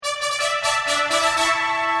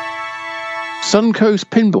Suncoast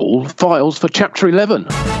Pinball files for Chapter 11.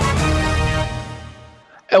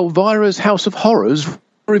 Elvira's House of Horrors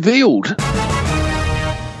revealed.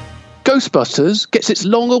 Ghostbusters gets its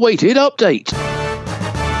long-awaited update.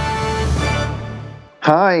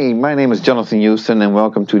 Hi, my name is Jonathan Houston and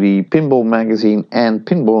welcome to the Pinball Magazine and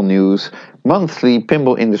Pinball News monthly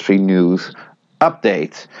pinball industry news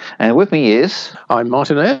update. And with me is... I'm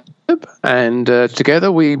Martin Ebb, and together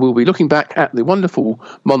we will be looking back at the wonderful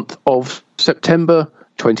month of September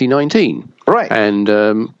 2019. Right. And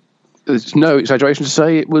there's no exaggeration to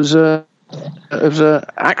say it was a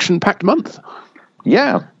action-packed month.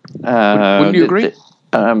 Yeah. Wouldn't you agree?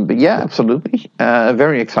 Yeah, absolutely. A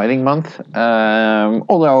very exciting month.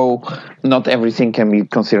 Although not everything can be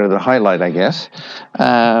considered a highlight, I guess.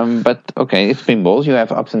 But okay, it's pinballs. You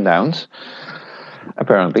have ups and downs,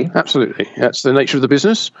 apparently. Absolutely. That's the nature of the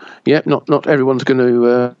business. Yeah, not everyone's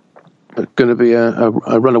going to be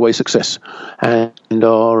a runaway success. And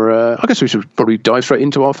I guess we should probably dive straight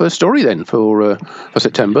into our first story then for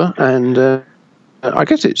September. And I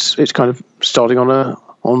guess it's kind of starting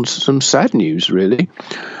on some sad news, really,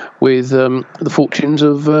 with the fortunes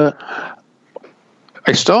of a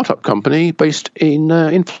startup company based in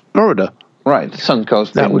Florida. Right,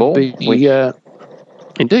 Suncoast Pinball. That would be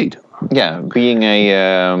indeed. Yeah, being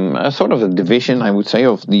a sort of a division, I would say,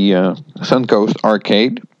 of the Suncoast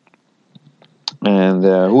Arcade. And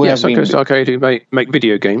Suncoast Arcade, who make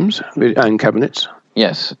video games and cabinets.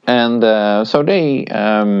 Yes, and so they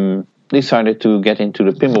decided to get into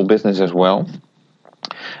the pinball business as well.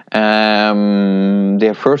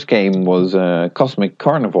 Their first game was Cosmic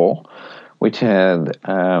Carnival, which had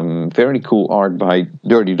very cool art by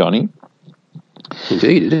Dirty Donny.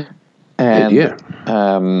 Indeed, it did. And yeah.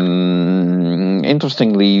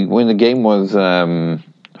 Interestingly, when the game was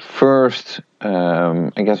first,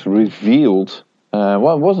 I guess, revealed, it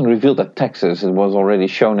wasn't revealed at Texas. It was already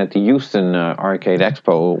shown at the Houston Arcade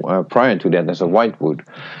Expo prior to that as a Whitewood.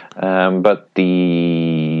 But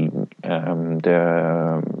the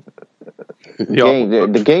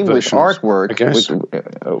game with artwork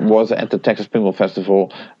was at the Texas Pinball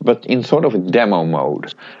Festival, but in sort of a demo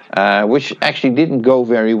mode, which actually didn't go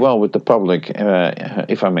very well with the public,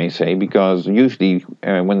 if I may say, because usually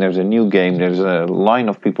when there's a new game, there's a line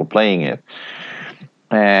of people playing it.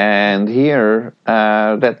 And here,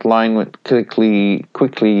 that line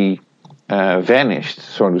quickly vanished,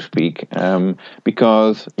 so to speak,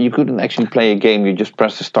 because you couldn't actually play a game. You just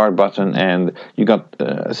pressed the start button and you got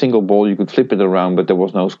a single ball. You could flip it around, but there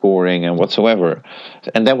was no scoring and whatsoever.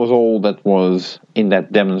 And that was all that was in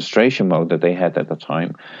that demonstration mode that they had at the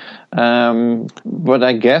time. But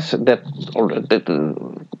I guess that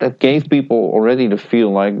gave people already the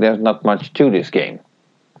feel like there's not much to this game.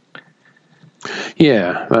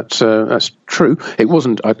 Yeah, that's true. It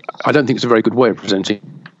wasn't. I don't think it's a very good way of presenting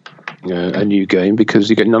a new game,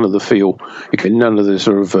 because you get none of the feel, you get none of the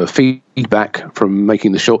sort of feedback from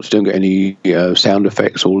making the shots. You don't get any sound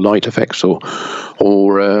effects or light effects or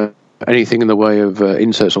anything in the way of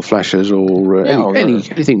inserts or flashes or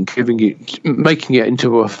anything making it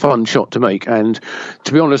into a fun shot to make. And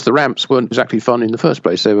to be honest, the ramps weren't exactly fun in the first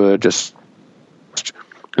place. They were just,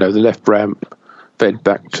 the left ramp fed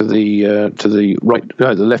back to the right.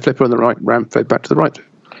 No, the left flipper and the right ramp fed back to the right.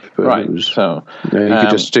 But right. You could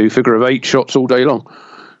just do figure of eight shots all day long.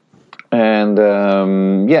 And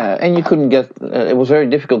and you couldn't get. It was very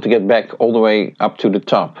difficult to get back all the way up to the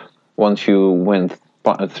top once you went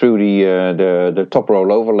through the top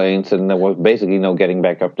rollover lanes, and there was basically no getting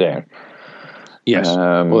back up there. Yes.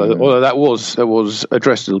 Although that was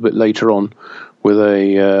addressed a little bit later on with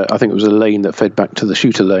I think it was a lane that fed back to the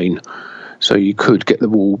shooter lane. So you could get the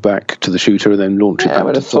ball back to the shooter and then launch it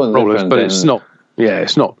back to the rollers, but it's not. Yeah,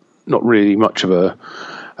 it's not really much of a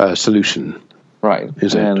solution, right?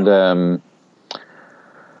 Is it? And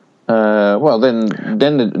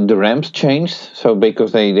then the ramps changed. So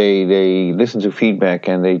because they listened to feedback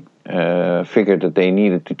and they figured that they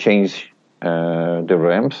needed to change the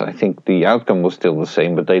ramps. I think the outcome was still the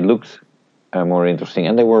same, but they looked more interesting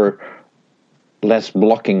and they were less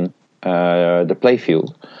blocking the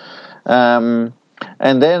playfield.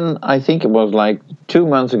 And then I think it was like 2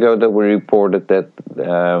 months ago that we reported that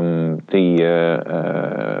the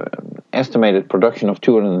estimated production of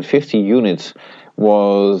 250 units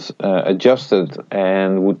was adjusted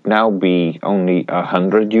and would now be only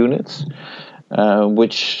 100 units,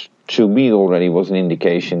 which to me already was an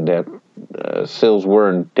indication that sales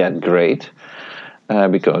weren't that great.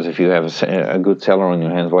 Because if you have a good seller on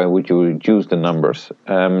your hands, why would you reduce the numbers?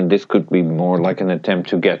 This could be more like an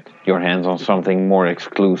attempt to get your hands on something more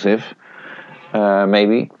exclusive,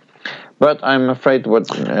 maybe. But I'm afraid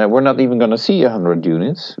we're not even going to see 100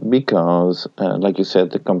 units because, like you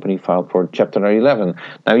said, the company filed for Chapter 11.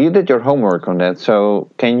 Now, you did your homework on that,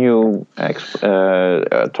 so can you talk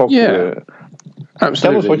absolutely.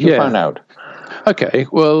 Tell us what you found out. Okay,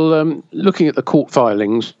 well, looking at the court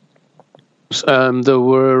filings, there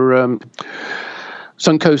were...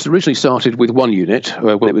 Suncoast originally started with one unit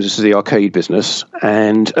when it was the arcade business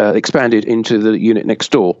and expanded into the unit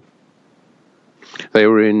next door. They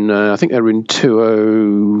were in, I think they were in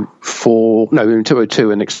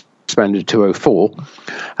 202 and expanded to 204,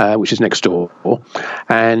 which is next door.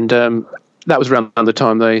 And that was around the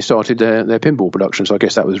time they started their pinball production. So I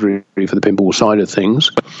guess that was really for the pinball side of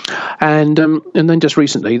things. And then just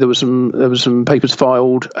recently there was some papers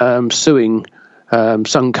filed suing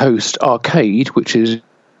Suncoast Arcade, which is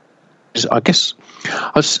I guess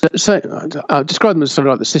I'd describe them as sort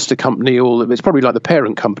of like the sister company, or it's probably like the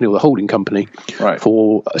parent company or the holding company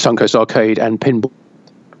for Suncoast Arcade and Pinball.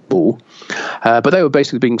 But they were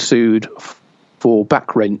basically being sued for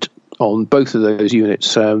back rent on both of those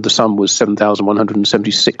units. The sum was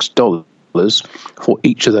 $7,176 for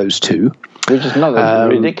each of those two, which is not a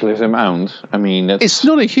ridiculous amount. I mean, it's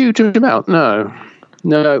not a huge amount. No,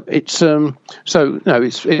 it's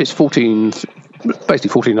it's 14. Basically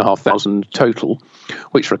 14,500 total,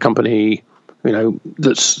 which for a company,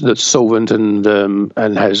 that's solvent and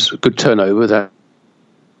has good turnover,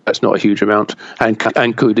 that's not a huge amount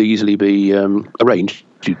and could easily be arranged,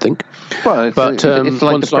 you'd think. Well, it's like the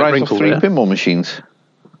price of 3 pinball machines.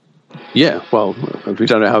 Yeah, well, we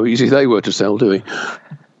don't know how easy they were to sell, do we?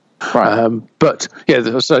 Right. But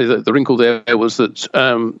yeah, so the wrinkle there was that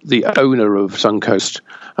the owner of Suncoast,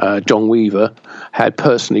 John Weaver, had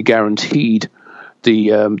personally guaranteed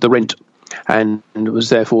the rent, and was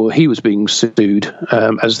therefore he was being sued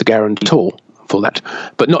as the guarantor for that.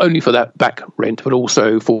 But not only for that back rent, but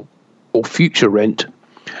also for future rent,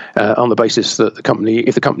 on the basis that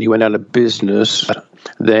if the company went out of business,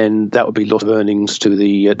 then that would be loss of earnings to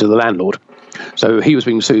the landlord. So he was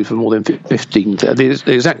being sued for more than 15. The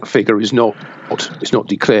exact figure is not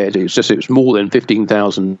declared. It's just it was more than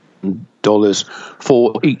 $15,000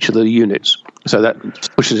 for each of the units. So that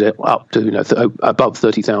pushes it up to above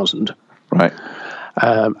 30,000. Right.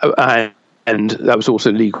 And that was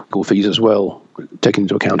also legal fees as well, taking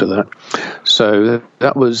into account of that. So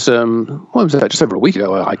that was what was that? Just over a week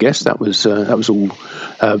ago, I guess. That was all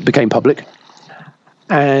became public,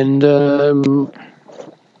 and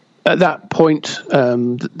at that point,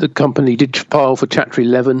 the company did file for Chapter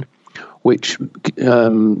 11, which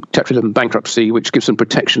Chapter 11 bankruptcy, which gives them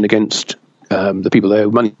protection against the people they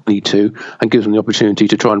owe money to, and gives them the opportunity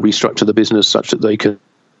to try and restructure the business such that they can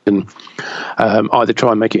either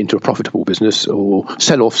try and make it into a profitable business or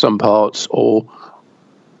sell off some parts, or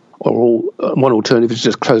one alternative is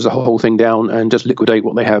just close the whole thing down and just liquidate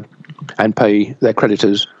what they have and pay their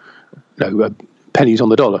creditors pennies on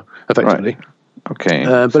the dollar, effectively. Right. Okay.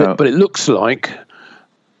 But it looks like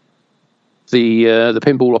the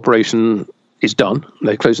pinball operation is done.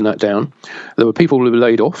 They're closing that down. There were people who were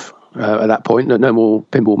laid off at that point. No more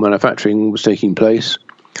pinball manufacturing was taking place.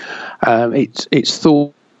 It's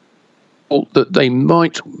thought that they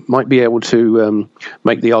might be able to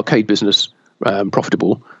make the arcade business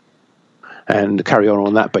profitable and carry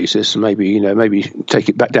on that basis. Maybe take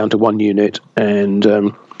it back down to one unit and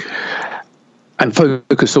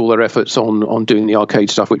focus all their efforts on doing the arcade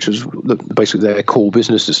stuff, which was basically their core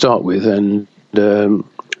business to start with, and the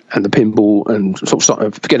pinball, and sort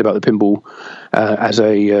of forget about the pinball as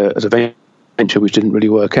a venture which didn't really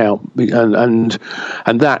work out, and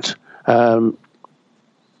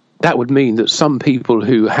that would mean that some people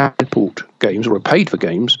who had bought games or had paid for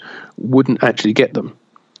games wouldn't actually get them.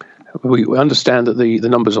 We understand that the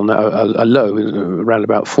numbers on that are low, around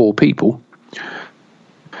about 4 people.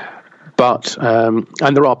 But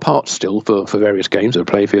and there are parts still for various games. There are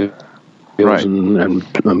playfields and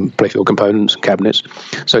playfield components and cabinets.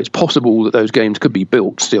 So it's possible that those games could be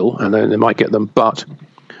built still, and they might get them. But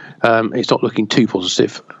it's not looking too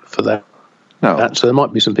positive for that. No. So there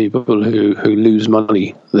might be some people who lose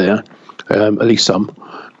money there, at least some.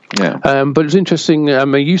 Yeah. But it's interesting.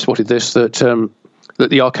 You spotted this that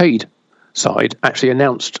the arcade side actually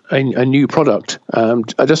announced a new product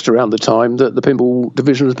just around the time that the pinball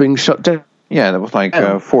division was being shut down. Yeah, that was like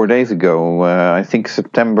 4 days ago. I think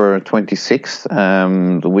September 26th,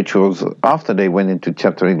 which was after they went into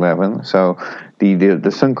Chapter 11. So the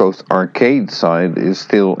Suncoast arcade side is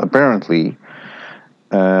still apparently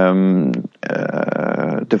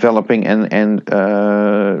developing and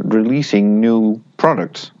releasing new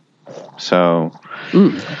products. So,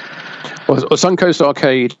 well, Suncoast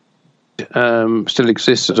Arcade still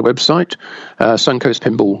exists as a website. Suncoast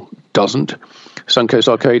Pinball doesn't. Suncoast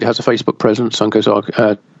Arcade has a Facebook presence.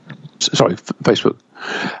 Facebook.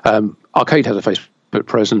 Arcade has a Facebook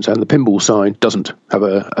presence, and the pinball side doesn't have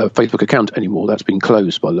a Facebook account anymore. That's been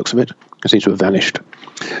closed by the looks of it. It seems to have vanished.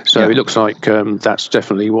 So it looks like that's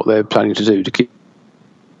definitely what they're planning to do, to keep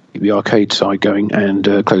the arcade side going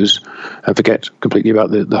and close and forget completely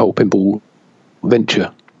about the whole pinball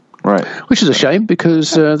venture. Right, which is a shame,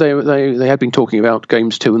 because they had been talking about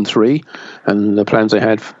games 2 and 3 and the plans they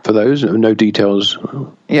had for those. No details.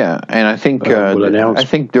 Yeah, and I think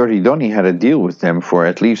Dirty Donny had a deal with them for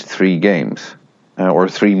at least 3 games, or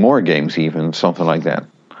 3 more games, even something like that.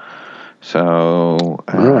 So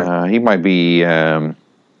he might be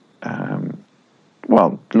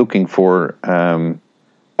looking for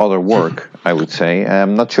other work. I would say.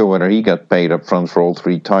 I'm not sure whether he got paid up front for all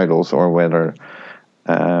 3 titles, or whether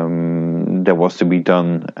that was to be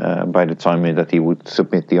done by the time that he would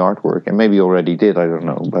submit the artwork, and maybe already did. I don't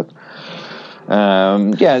know, but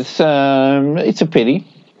it's a pity.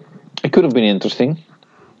 It could have been interesting.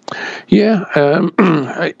 Yeah,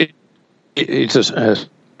 it's a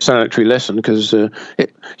sanitary lesson, because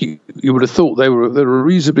you would have thought they were a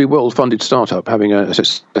reasonably well-funded startup, having a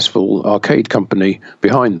successful arcade company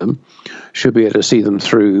behind them, should be able to see them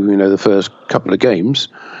through, the first couple of games,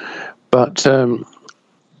 but.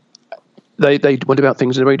 They went about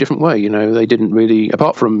things in a very different way. They didn't really,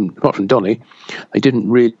 apart from Donny, they didn't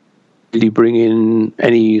really bring in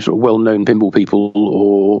any sort of well-known pinball people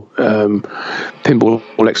or pinball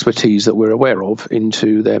expertise that we're aware of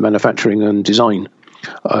into their manufacturing and design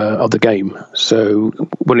of the game. So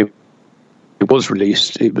when it was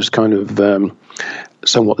released, it was kind of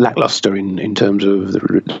somewhat lackluster in terms of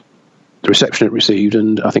the reception it received,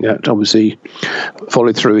 and I think that obviously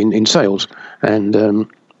followed through in sales. And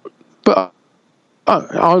but I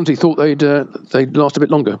honestly thought they'd last a bit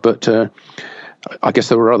longer. But I guess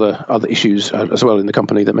there were other issues as well in the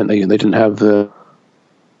company that meant they didn't have the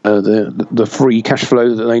free cash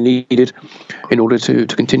flow that they needed in order to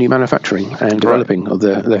continue manufacturing and developing of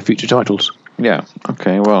their future titles. Yeah.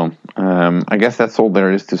 Okay. Well, I guess that's all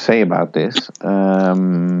there is to say about this.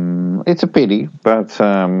 It's a pity, but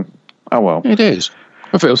oh well. It is.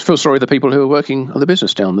 I feel sorry the people who are working on the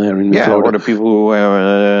business down there in Florida. Or the people who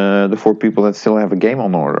are the 4 people that still have a game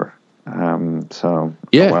on order.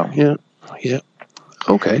 Yeah.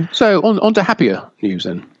 Okay, so on to happier news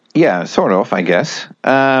then. Yeah, sort of, I guess.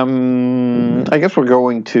 I guess we're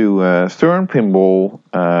going to Stern Pinball,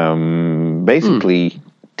 basically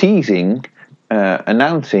teasing,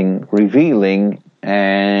 announcing, revealing,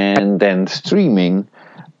 and then streaming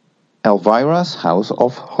Elvira's House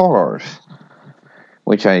of Horrors.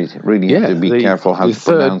 Which I really have to be careful how to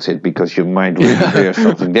pronounce it, because you might really hear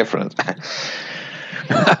something different.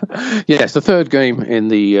 Yes, the third game in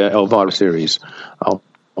the Elvira series,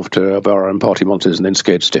 after Elvira and Party Monsters and then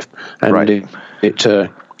Scared Stiff. And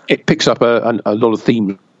it picks up a lot of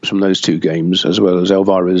themes from those 2 games, as well as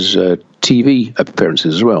Elvira's TV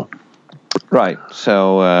appearances as well. Right,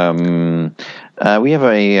 so we have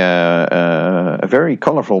a very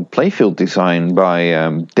colorful playfield design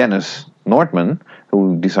by Dennis Nordman,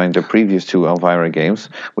 who designed the previous 2 Elvira games,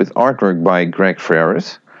 with artwork by Greg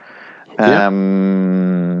Freres.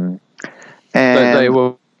 And they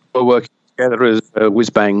were working together as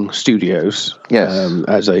Whizbang Studios,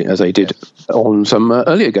 as they did on some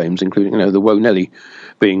earlier games, including the Woe Nelly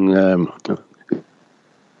being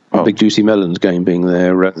Big Juicy Melons game being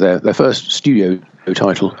their first studio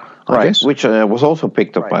title. Right, which was also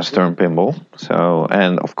picked up by Stern Pinball. So,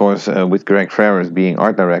 and of course, with Greg Freres being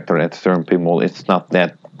art director at Stern Pinball, it's not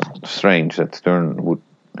that strange that Stern would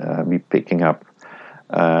be picking up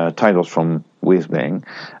titles from Whizbang.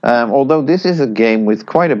 Although this is a game with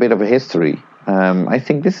quite a bit of a history. I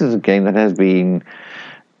think this is a game that has been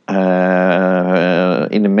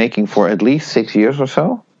in the making for at least 6 years or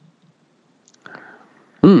so.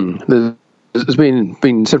 There's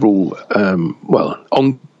been several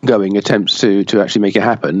ongoing attempts to actually make it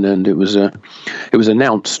happen, and it was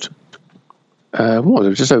announced.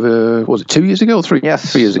 Just over, was it 2 years ago or 3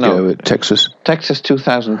 years ago at Texas? Texas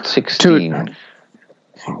 2016.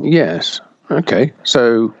 Yes. Okay.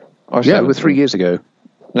 So with 3 years ago.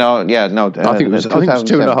 No. I think it was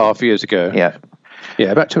 2.5 years ago. Yeah.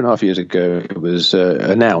 Yeah, about 2.5 years ago it was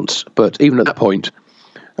announced. But even at that point,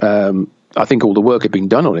 I think all the work had been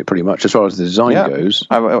done on it pretty much as far as the design goes.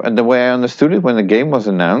 And the way I understood it, when the game was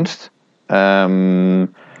announced, the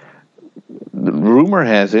rumor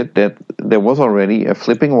has it that there was already a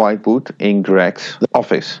flipping whiteboard in Greg's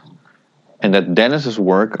office, and that Dennis's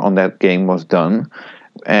work on that game was done.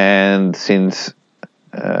 And since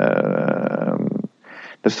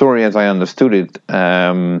story as I understood it,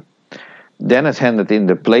 Dennis handed in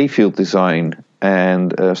the playfield design,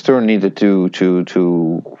 and Stern needed to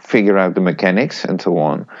figure out the mechanics and so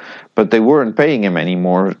on, but they weren't paying him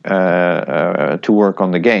anymore to work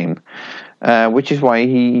on the game, which is why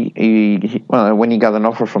he when he got an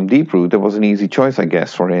offer from Deeproot, that was an easy choice, I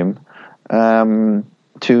guess, for him,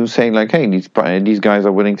 to say like, hey, these guys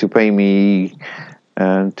are willing to pay me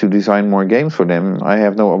to design more games for them. I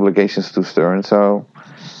have no obligations to Stern, so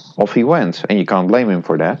off he went, and you can't blame him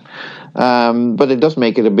for that. But it does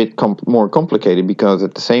make it a bit more complicated, because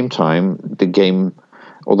at the same time, the game,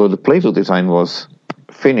 although the playfield design was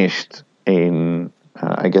finished in,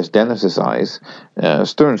 I guess, Dennis's eyes,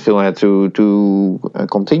 Stern still had to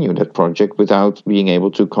continue that project without being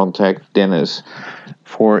able to contact Dennis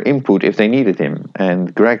for input if they needed him.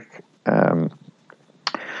 And Greg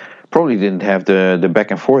probably didn't have the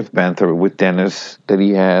back and forth banter with Dennis that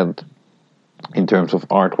he had in terms of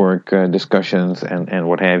artwork discussions and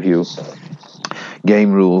what have you,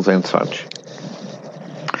 game rules and such.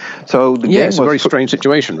 So the game it's a very strange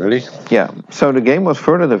situation, really. Yeah, so the game was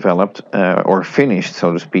further developed, or finished,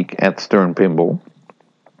 so to speak, at Stern Pinball.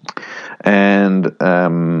 And,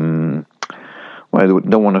 I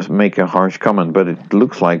don't want to make a harsh comment, but it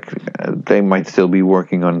looks like they might still be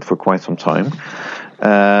working on it for quite some time.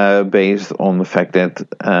 Based on the fact that,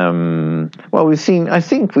 I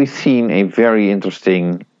think we've seen a very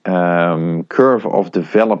interesting curve of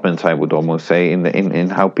development, I would almost say, in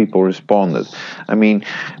how people responded. I mean,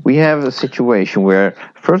 we have a situation where,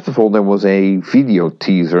 first of all, there was a video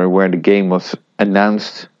teaser where the game was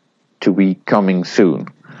announced to be coming soon,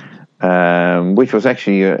 which was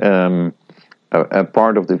actually a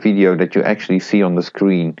part of the video that you actually see on the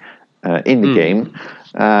screen in the game.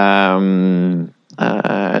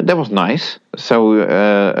 That was nice. So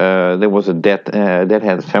there was a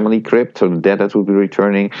Deadhead family crypt, so the Deadheads would be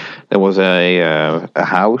returning. There was a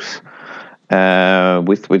house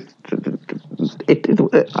with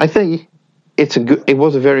I think it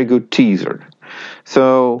was a very good teaser.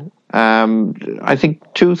 So I think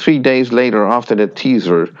 2-3 days later after that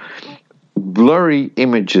teaser, blurry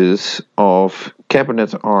images of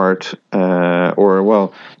cabinet art,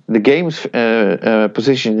 the game's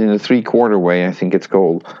positioned in a 3/4 way, I think it's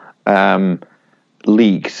called,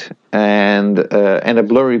 leaked, and a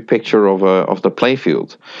blurry picture of the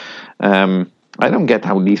playfield. I don't get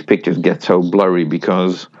how these pictures get so blurry,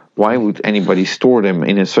 because why would anybody store them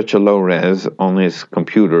in such a low res on his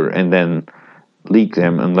computer and then leak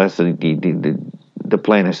them, unless the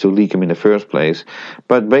plan is to leak them in the first place?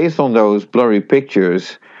 But based on those blurry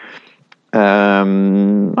pictures,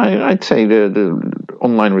 I'd say the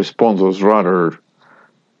online response was rather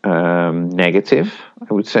negative,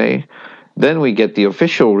 I would say. Then we get the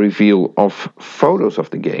official reveal of photos of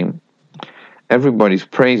the game. Everybody's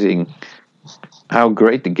praising how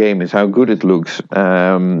great the game is, how good it looks.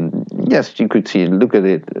 Yes, you could look at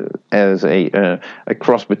it as a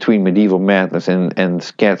cross between Medieval Madness and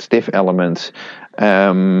Scat Stiff elements,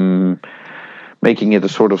 making it a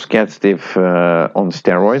sort of Scat Stiff on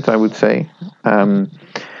steroids, I would say.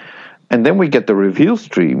 And then we get the reveal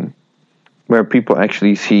stream, where people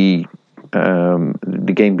actually see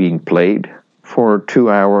the game being played for 2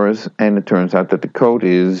 hours, and it turns out that the code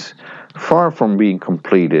is far from being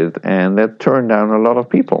completed, and that turned down a lot of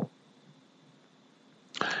people.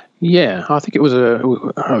 Yeah, I think it was I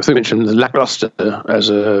think I mentioned the lackluster as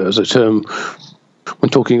a term when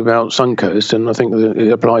talking about Suncoast, and I think that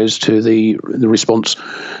it applies to the response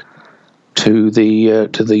to the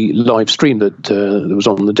live stream that was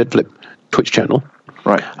on the Dead Flip Twitch channel.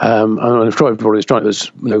 Right. And I'm sure everybody's trying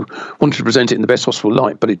to, wanted to present it in the best possible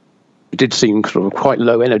light, but it did seem sort of quite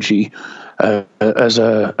low energy as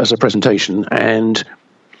a presentation, and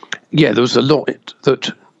yeah, there was a lot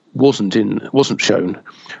that wasn't shown,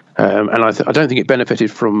 and I don't think it benefited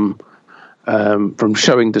from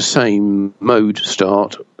showing the same mode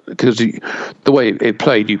start, because the way it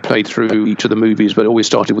played, you played through each of the movies, but it always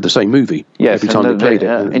started with the same movie. Yes, every time you played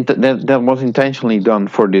it. That was intentionally done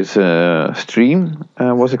for this stream.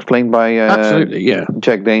 Was explained by absolutely, yeah,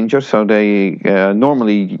 Jack Danger. So they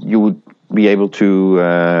normally you would be able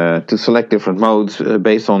to select different modes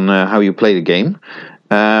based on how you play the game,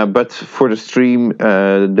 but for the stream,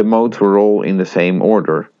 the modes were all in the same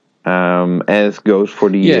order. As goes for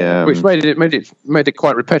the which made it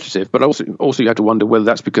quite repetitive, but also you had to wonder whether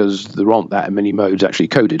that's because there aren't that many modes actually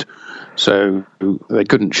coded, so they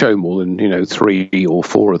couldn't show more than 3 or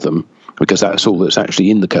 4 of them, because that's all that's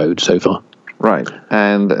actually in the code so far. Right,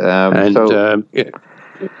 and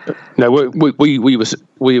No,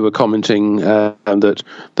 we were commenting that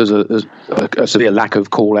there's a severe lack of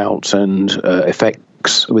call-outs and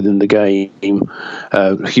effects within the game,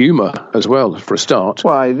 humour as well for a start.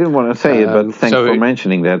 Well, I didn't want to say it, but thanks for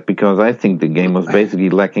mentioning that, because I think the game was basically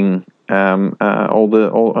lacking most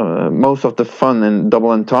of the fun and double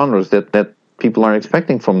entendres that people are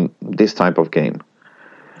expecting from this type of game.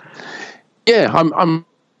 Yeah, I'm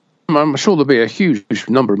sure there'll be a huge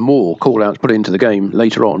number of more call-outs put into the game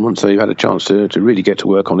later on once they've had a chance to really get to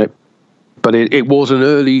work on it. But it was an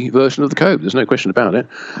early version of the code. There's no question about it.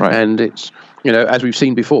 Right. And it's, as we've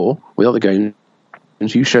seen before with other games,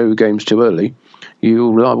 you show games too early,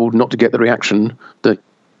 you're liable not to get the reaction that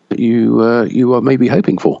you are maybe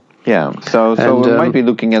hoping for. Yeah. So we might be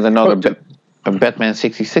looking at another a Batman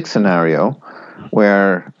 66 scenario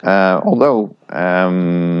where, although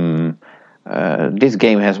this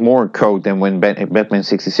game has more code than when Batman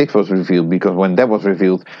 66 was revealed, because when that was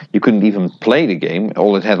revealed, you couldn't even play the game.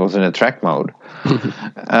 All it had was an attract mode.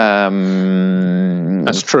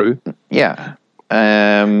 That's true. Yeah.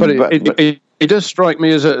 But it does strike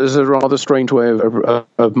me as a rather strange way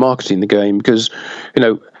of marketing the game, because,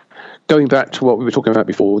 going back to what we were talking about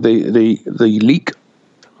before, the leak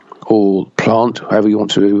or plant, however you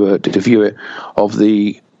want to view it, of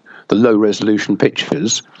the low resolution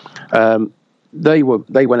pictures. They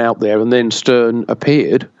went out there, and then Stern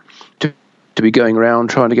appeared to be going around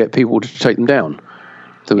trying to get people to take them down.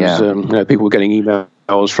 There was people were getting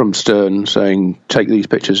emails from Stern saying, "Take these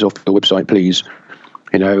pictures off your website, please."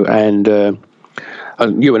 And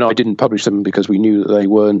you and I didn't publish them because we knew that they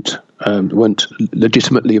weren't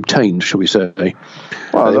legitimately obtained, shall we say?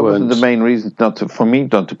 Well, that wasn't the main reason for me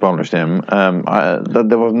not to publish them.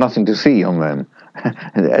 There was nothing to see on them.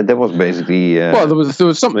 That was basically. Well, there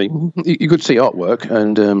was something you could see artwork,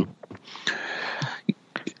 and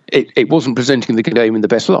it wasn't presenting the game in the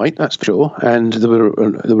best light, that's for sure. And there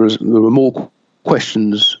were more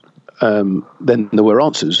questions than there were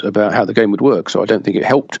answers about how the game would work. So I don't think it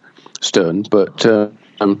helped Stern. But the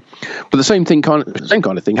same kind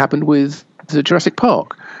of thing happened with the Jurassic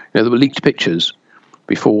Park. There were leaked pictures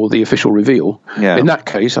before the official reveal. Yeah. In that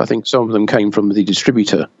case, I think some of them came from the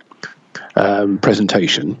distributor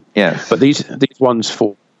presentation. Yes. But these ones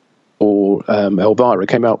for Elvira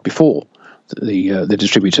came out before the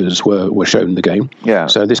distributors were shown the game. Yeah.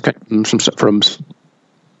 So this came from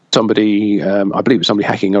somebody, I believe it was somebody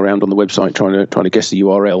hacking around on the website trying to guess the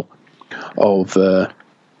URL of the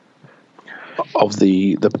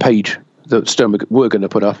page that Stern were going to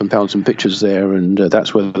put up, and found some pictures there, and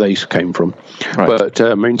that's where they came from. Right. But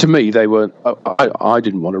to me, they were. I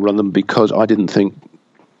didn't want to run them because I didn't think.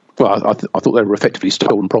 Well, I thought they were effectively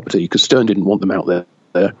stolen property because Stern didn't want them out there.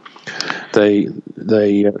 They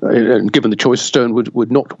given the choice, Stern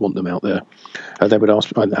would not want them out there. They would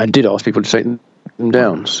ask and did ask people to take them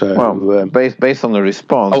down. So, based on the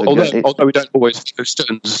response, although we don't always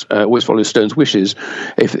follow Stern's wishes,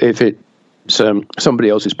 if it's somebody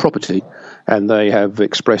else's property and they have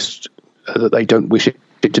expressed that they don't wish it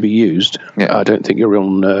to be used, I don't think you're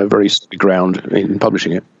on very solid ground in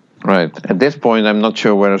publishing it. Right. At this point, I'm not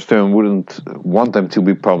sure whether Stern wouldn't want them to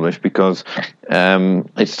be published, because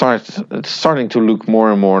it's starting to look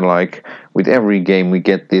more and more like with every game we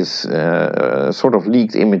get this sort of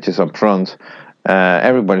leaked images up front.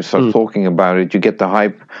 Everybody starts talking about it. You get the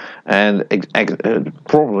hype, and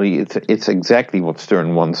probably it's exactly what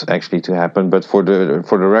Stern wants actually to happen. But for the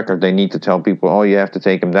record, they need to tell people, "Oh, you have to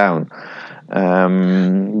take them down."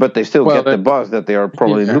 But they still get the buzz that they are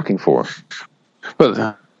probably looking for.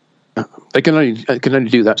 Well, they can only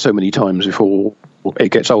do that so many times before it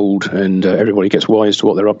gets old and everybody gets wise to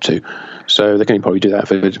what they're up to. So they can probably do that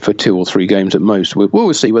for 2 or 3 games at most.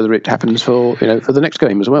 We'll see whether it happens for the next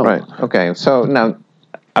game as well. Right. Okay. So now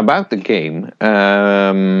about the game,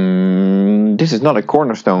 this is not a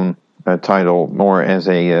cornerstone title, more as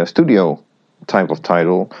a studio type of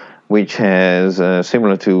title, which has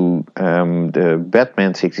similar to the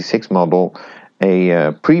Batman 66 model,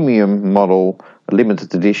 a premium model,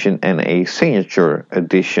 limited edition, and a signature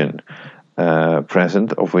edition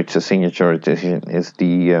present, of which the signature edition is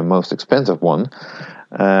the most expensive one,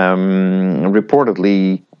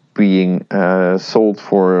 reportedly being sold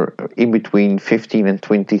for in between $15,000 and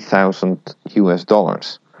 $20,000 US.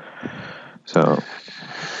 So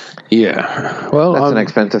yeah, well, that's an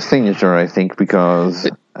expensive signature, I think, because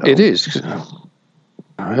it is.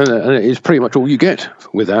 And it is pretty much all you get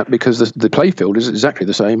with that, because the playfield is exactly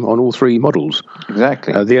the same on all 3 models.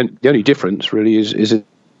 Exactly. The only difference really is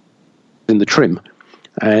in the trim,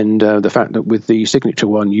 and the fact that with the signature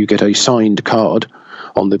one you get a signed card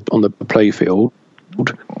on the playfield,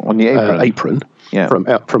 on the apron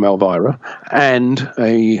from Elvira, and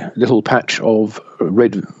a little patch of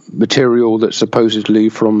red material that's supposedly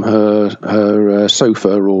from her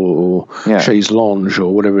sofa or chaise lounge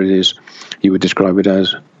or whatever it is you would describe it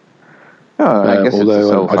as. I guess although it's a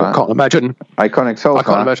sofa. I can't imagine iconic sofa. I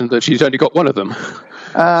can't imagine that she's only got one of them.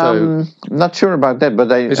 So, not sure about that, but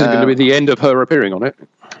this is going to be the end of her appearing on it.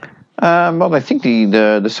 Well, I think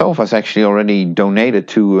the sofa is actually already donated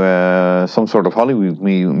to some sort of Hollywood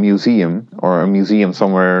museum or a museum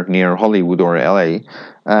somewhere near Hollywood or LA.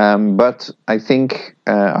 But I think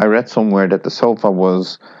I read somewhere that the sofa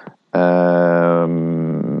was,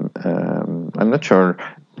 I'm not sure,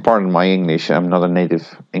 pardon my English, I'm not a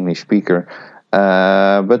native English speaker,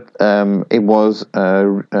 but it was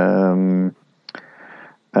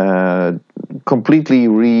completely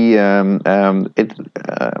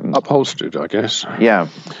upholstered, I guess. Yeah,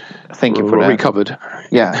 thank you for that. Recovered.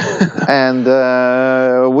 Yeah, and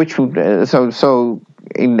which would so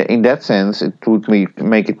in that sense it would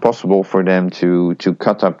make it possible for them to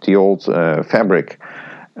cut up the old fabric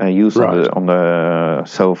used on the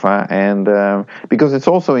sofa, and because it's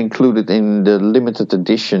also included in the limited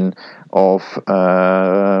edition of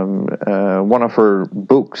one of her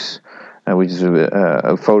books. Which is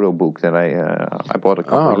a photo book that I bought a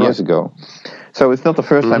couple of years ago. So it's not the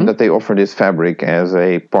first time that they offer this fabric as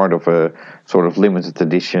a part of a sort of limited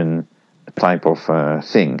edition type of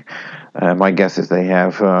thing. My guess is they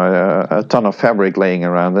have a ton of fabric laying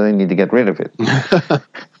around and they need to get rid of it.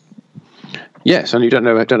 Yes, and you don't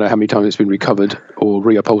know how many times it's been recovered or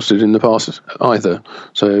reupholstered in the past either.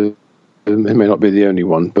 So it may not be the only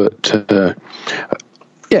one, but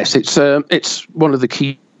yes, it's one of the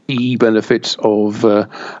key benefits of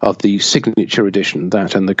the signature edition,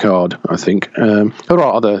 that and the card. I think there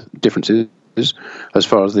are other differences as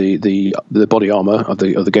far as the body armor of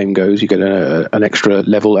the game goes. You get an extra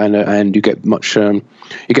level and you get much you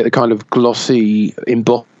get the kind of glossy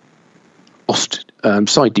embossed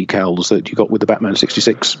side decals that you got with the Batman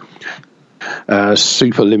 66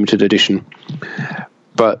 super limited edition.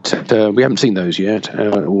 But we haven't seen those yet,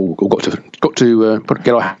 or got to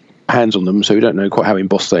get our hands on them, so we don't know quite how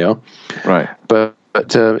embossed they are. Right. But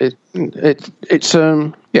it's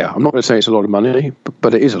I'm not going to say it's a lot of money,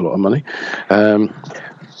 but it is a lot of money.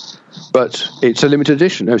 But it's a limited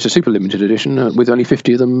edition. No, it's a super limited edition with only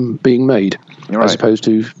 50 of them being made, as opposed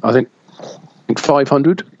to I think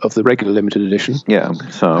 500 of the regular limited edition. Yeah.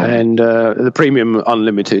 So and the premium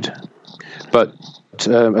unlimited, but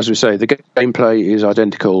as we say, the gameplay is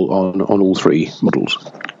identical on all three models.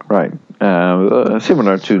 Right.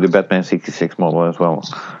 Similar to the Batman 66 model as well,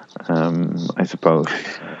 I suppose.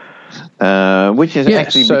 Which is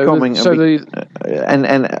actually becoming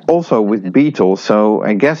and also with Beetle. So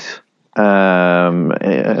I guess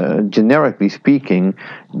generically speaking,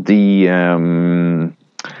 the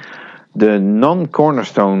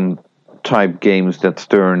non-Cornerstone type games that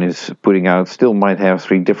Stern is putting out still might have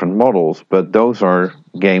three different models, but those are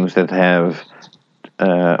games that have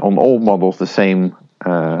on all models the same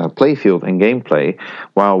playfield and gameplay,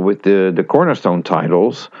 while with the Cornerstone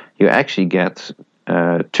titles you actually get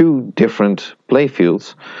two different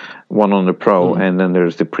playfields, one on the Pro and then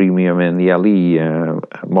there's the Premium and the LE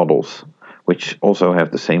models, which also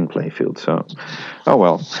have the same playfield. So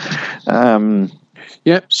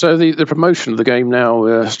so the promotion of the game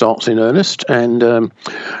now starts in earnest, and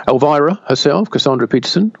Elvira herself, Cassandra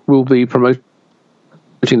Peterson, will be promoting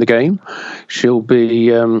the game. She'll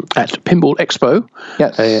be at Pinball Expo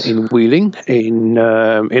in Wheeling in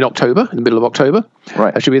October, in the middle of October.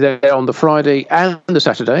 Right. She'll be there on the Friday and the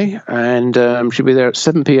Saturday, and she'll be there at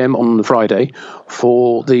 7 p.m. on the Friday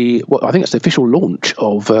for I think it's the official launch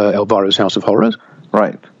of Elvira's House of Horrors.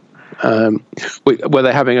 Right. Where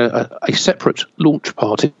they're having a separate launch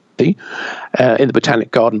party in the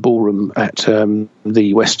Botanic Garden Ballroom at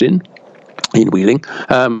the West Inn in Wheeling,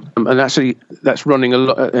 and actually that's running a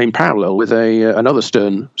lot in parallel with another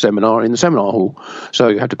Stern seminar in the seminar hall. So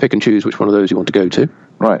you have to pick and choose which one of those you want to go to.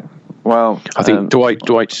 Right. Well, I think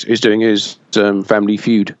Dwight is doing his Family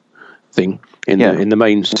Feud thing in the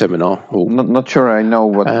main seminar hall. Not sure I know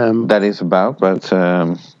what that is about, but.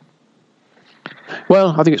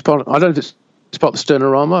 Well, I think it's part. I don't know if it's part of the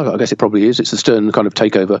Sternorama. I guess it probably is. It's the Stern kind of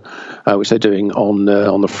takeover, which they're doing on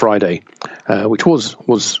the Friday, which was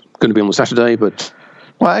going to be on the Saturday, but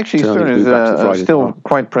actually, Stern is still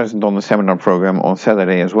quite present on the seminar program on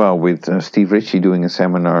Saturday as well, with Steve Ritchie doing a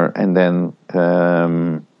seminar, and then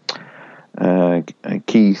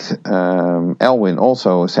Keith Elwin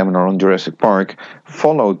also a seminar on Jurassic Park,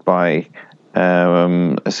 followed by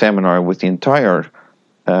a seminar with the entire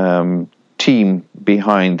team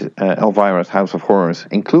behind Elvira's House of Horrors,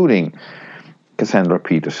 including Cassandra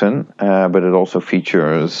Peterson, but it also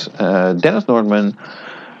features Dennis Nordman,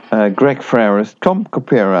 Greg Frares, Tom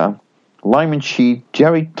Capera, Lyman Sheet,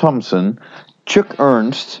 Jerry Thompson, Chuck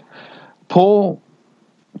Ernst, Paul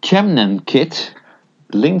Chemnenkit,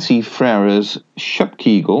 Lindsay Frares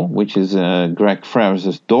Schupkegel, which is Greg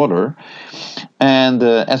Frares' daughter, and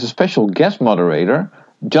as a special guest moderator,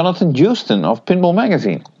 Jonathan Houston of Pinball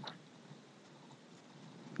Magazine.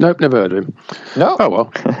 Nope, never heard of him. No. Oh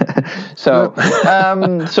well. So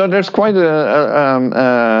there's quite a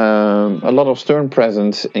lot of Stern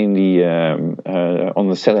presence in the on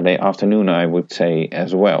the Saturday afternoon, I would say,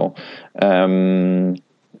 as well.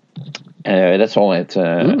 That's all at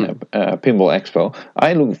Pinball Expo.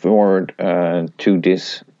 I look forward to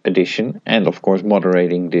this edition, and of course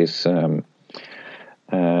moderating this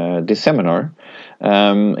this seminar.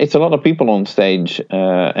 It's a lot of people on stage,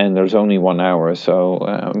 and there's only 1 hour, so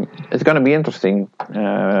it's going to be interesting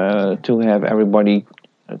to have everybody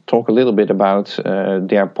talk a little bit about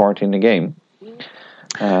their part in the game.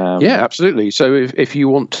 Yeah, absolutely. So if you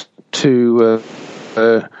want to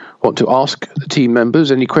ask the team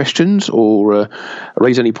members any questions or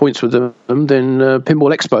raise any points with them, then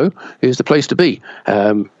Pinball Expo is the place to be.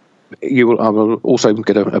 I will also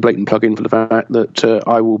get a blatant plug in for the fact that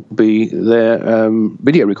I will be there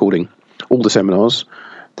video recording all the seminars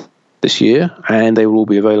this year, and they will all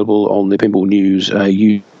be available on the Pinball News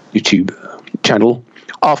YouTube channel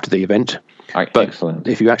after the event. But excellent.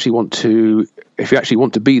 If you actually want to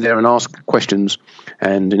be there and ask questions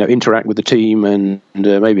and interact with the team and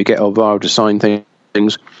maybe get Elvira to sign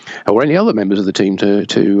things, or any other members of the team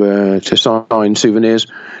to sign souvenirs,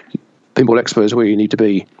 Pinball Expo is where you need to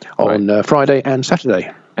be on Friday and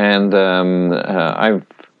Saturday. And I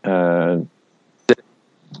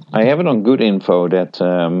have it on good info that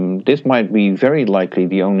this might be very likely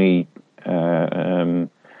the only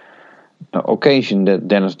occasion that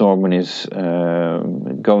Dennis Nordman is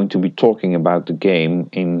going to be talking about the game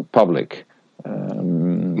in public.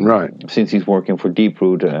 Since he's working for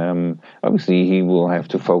Deeproot, obviously he will have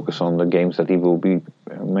to focus on the games that he will be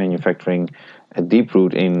manufacturing at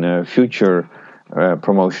Deeproot in future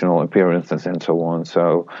promotional appearances and so on.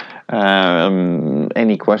 So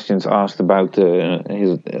any questions asked about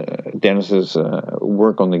Dennis's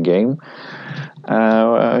work on the game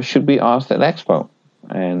should be asked at Expo.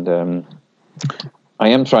 And I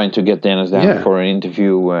am trying to get Dennis down for an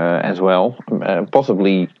interview as well,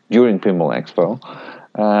 possibly during Pinball Expo.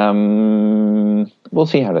 We'll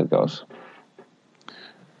see how that goes.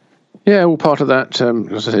 Yeah, well, part of that,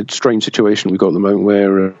 as I said, strange situation we've got at the moment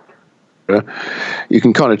where you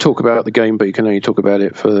can kind of talk about the game, but you can only talk about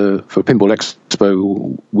it for Pinball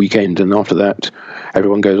Expo weekend, and after that,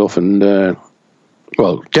 everyone goes off and,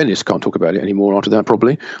 Dennis can't talk about it anymore after that,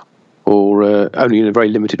 probably, or only in a very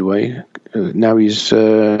limited way. Now he's,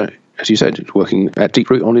 as you said, working at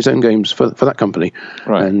Deeproot on his own games for that company,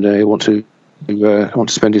 and he want to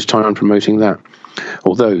spend his time promoting that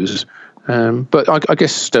or those. But I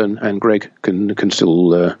guess Stern and Greg can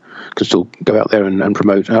still go out there and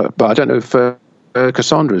promote. But I don't know if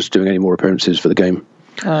Cassandra's doing any more appearances for the game.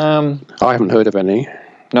 I haven't heard of any.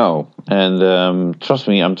 No, and trust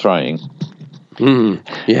me, I'm trying.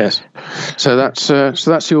 Yes. So that's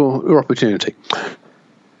your opportunity.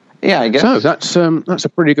 Yeah, I guess. So that's a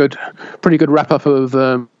pretty good wrap up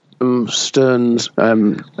of Stern's.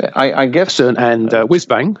 I guess Stern and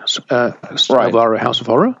Whizbang, Elvira House of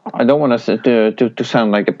Horror. I don't want to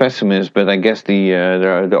sound like a pessimist, but I guess the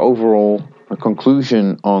overall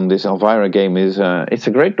conclusion on this Elvira game is it's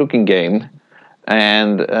a great looking game,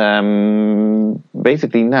 and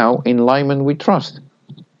basically now in Lyman we trust.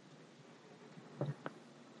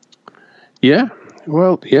 Yeah,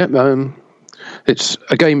 well, yeah. It's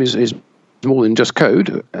a game is more than just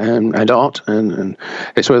code and art, and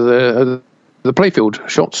it's where the playfield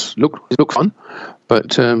shots look fun,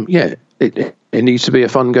 but it needs to be a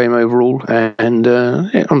fun game overall, and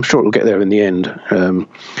I'm sure it'll get there in the end.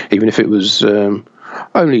 Even if it was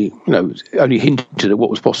only hinted at what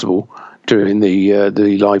was possible during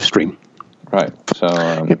the live stream. Right. So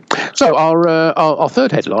our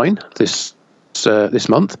third headline this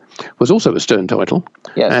month was also a Stern title.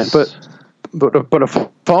 Yes. But a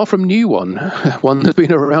far from new one that's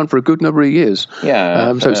been around for a good number of years.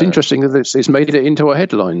 Yeah. So it's interesting that it's made it into our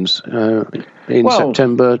headlines in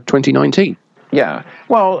September 2019. Yeah.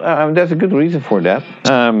 Well, there's a good reason for that.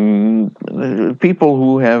 People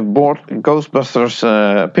who have bought Ghostbusters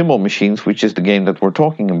pinball machines, which is the game that we're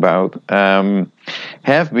talking about,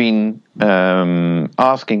 have been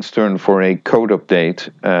asking Stern for a code update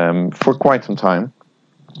for quite some time.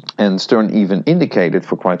 And Stern even indicated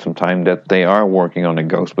for quite some time that they are working on a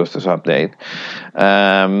Ghostbusters update.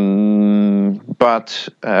 But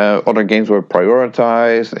other games were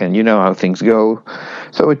prioritized, and you know how things go.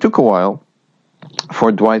 So it took a while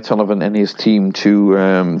for Dwight Sullivan and his team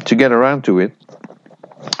to get around to it.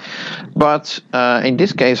 But in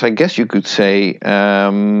this case, I guess you could say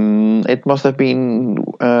it must have been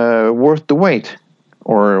worth the wait.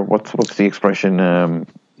 Or what's the expression?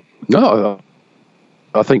 No,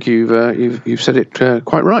 I think you've said it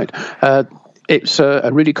quite right. It's a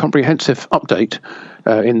really comprehensive update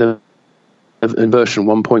in version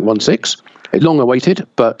 1.16. It's long awaited,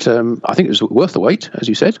 but I think it's worth the wait, as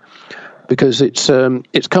you said, because it's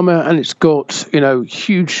come out and it's got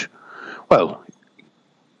huge. Well,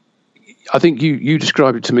 I think you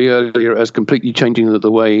described it to me earlier as completely changing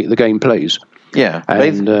the way the game plays. Yeah,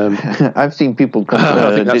 and I've seen people.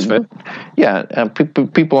 I think that's fair. Yeah,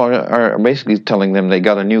 people are basically telling them they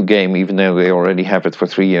got a new game, even though they already have it for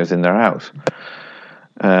 3 years in their house.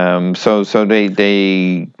 So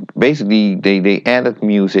they basically they added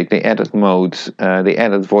music, they added modes, they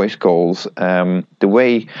added voice calls. The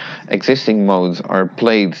way existing modes are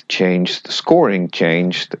played changed, the scoring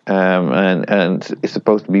changed, and it's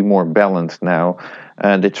supposed to be more balanced now.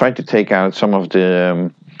 They tried to take out some of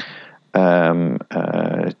the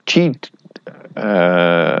cheat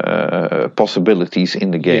possibilities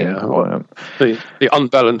in the game. Yeah, the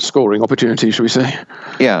unbalanced scoring opportunity, shall we say?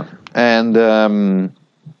 Yeah, and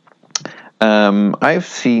I've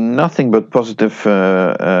seen nothing but positive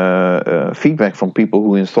feedback from people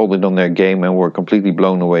who installed it on their game and were completely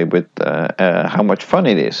blown away with how much fun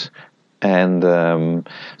it is. And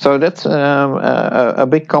so that's a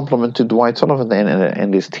big compliment to Dwight Sullivan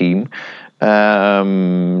and his team.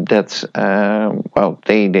 That's they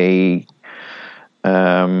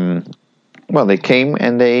came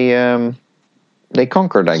and they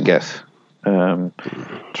conquered, I guess. Trying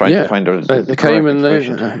to find they came and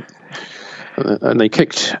they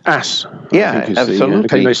kicked ass. Yeah,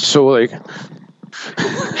 absolutely. They saw.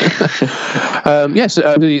 Yes,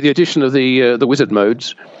 the addition of the wizard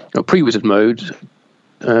modes, pre-wizard mode.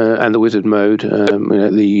 And the wizard mode,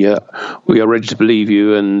 we are ready to believe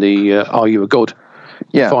you, and the are you a god?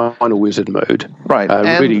 Yeah. Final wizard mode, right?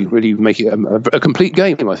 Really make it a complete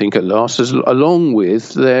game. I think at last, along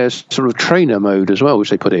with their sort of trainer mode as well,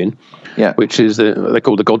 which they put in. Yeah, which is they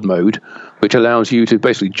call the god mode, which allows you to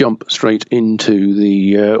basically jump straight into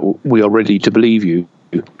the we are ready to believe you.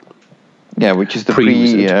 Yeah, which is the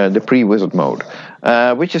pre-wizard mode.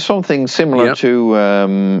 Which is something similar to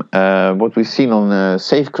what we've seen on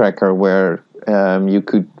Safecracker, where you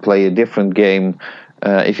could play a different game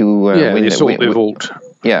if you win Assault the Vault.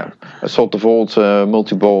 Yeah, Assault the Vault,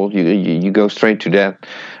 multi-ball. You go straight to that,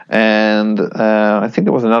 and I think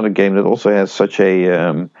there was another game that also has such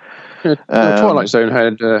a. Twilight Zone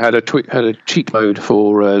had a cheat mode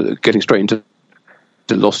for getting straight into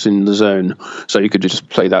Lost in the Zone, so you could just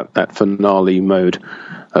play that finale mode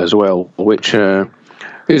as well, which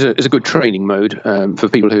is a good training mode for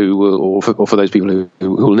people who will, or for those people who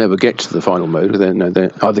will never get to the final mode. Then either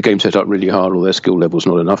the game set up really hard or their skill level's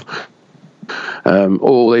not enough,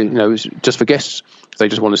 or they, it's just for guests. They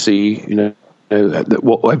just want to see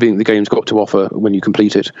what everything the game's got to offer when you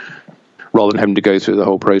complete it, rather than having to go through the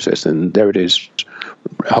whole process. And there it is.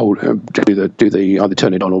 Do the either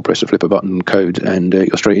turn it on or press the flipper button code, and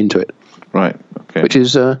you're straight into it. Right. Okay. Which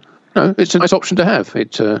is it's a nice option to have.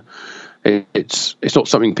 It's not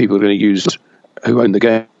something people are going to use who own the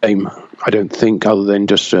game, I don't think, other than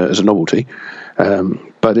just as a novelty.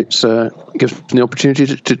 But it gives them the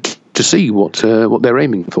opportunity to see what they're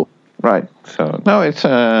aiming for. Right. So no, it's.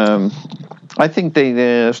 I think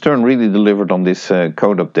Stern really delivered on this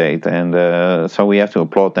code update, and so we have to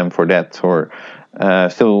applaud them for that. For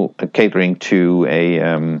still catering to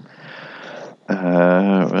a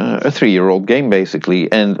 3-year-old game,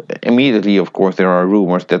 basically. And immediately, of course, there are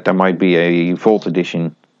rumors that there might be a Vault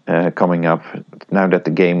edition coming up now that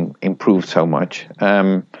the game improved so much.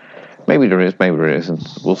 Maybe there is, maybe there isn't.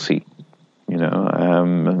 We'll see. Well,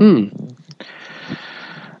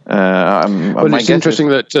 it's interesting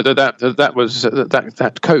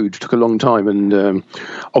that code took a long time, and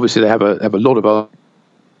obviously they have a lot of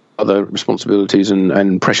other responsibilities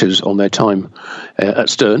and pressures on their time at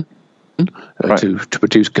Stern to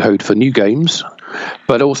produce code for new games.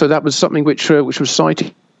 But also that was something which was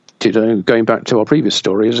cited, going back to our previous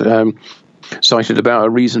stories, cited about a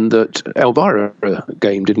reason that Elvira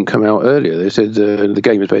game didn't come out earlier. They said the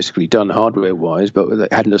game is basically done hardware-wise, but they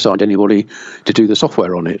hadn't assigned anybody to do the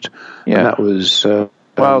software on it. Yeah. And that was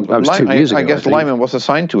Well, I guess Lyman was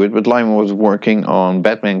assigned to it, but Lyman was working on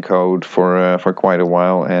Batman Code for quite a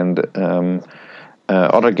while, and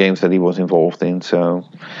other games that he was involved in. So,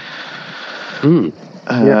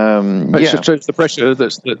 So it's the pressure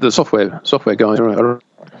that the software guys are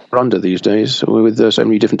under these days with so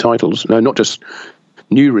many different titles. No, not just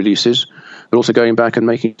new releases, but also going back and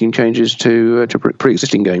making changes to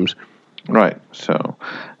pre-existing games. Right. So,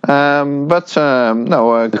 kudos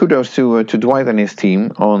to Dwight and his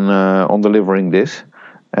team on delivering this.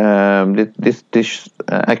 This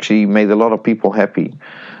actually made a lot of people happy.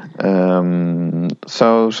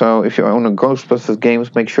 So if you own a Ghostbusters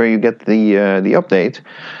games, make sure you get the update,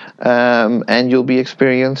 and you'll be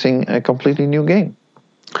experiencing a completely new game.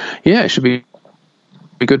 Yeah, it should be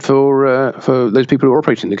good for those people who are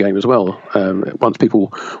operating the game as well. Once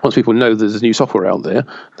people know there's new software out there,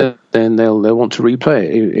 then they'll want to replay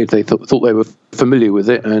it if they thought they were familiar with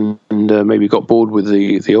it and maybe got bored with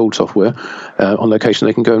the old software. On location,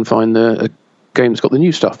 they can go and find a game that's got the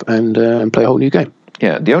new stuff and play a whole new game.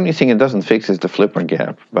 Yeah, the only thing it doesn't fix is the flipper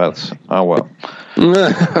gap, but oh well.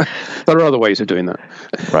 There are other ways of doing that.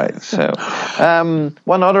 Right. So,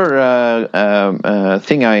 one other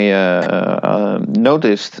thing I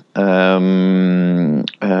noticed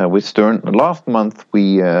with Stern last month,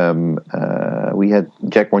 we had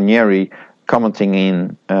Jack Raniere commenting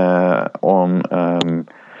in on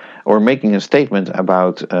or making a statement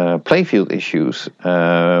about playfield issues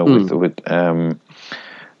with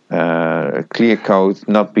clear code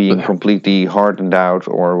not being completely hardened out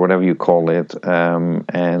or whatever you call it, and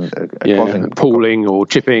causing pooling or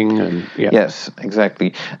chipping. And yes,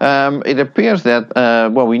 exactly. It appears that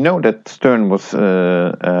we know that Stern was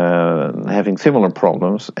having similar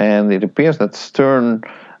problems, and it appears that Stern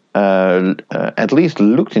at least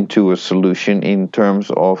looked into a solution in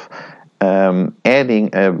terms of adding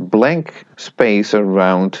a blank space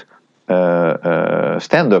around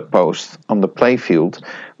stand-up posts on the playfield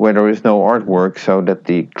where there is no artwork, so that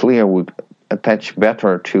the clear would attach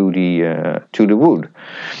better to the wood.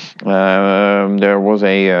 There was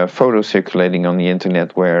a photo circulating on the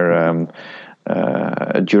internet where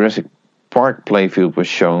a Jurassic Park playfield was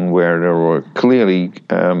shown, where there were clearly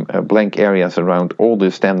blank areas around all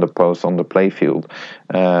the stand-up posts on the playfield,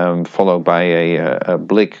 followed by a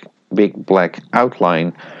big black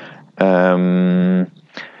outline.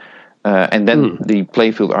 And then the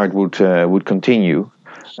playfield art would continue.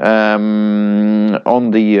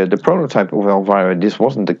 On the prototype of Elvira, this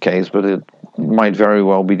wasn't the case, but it might very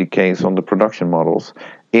well be the case on the production models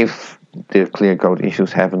if the clear code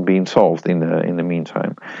issues haven't been solved in the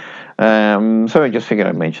meantime. So I just figured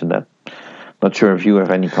I'd mention that. Not sure if you have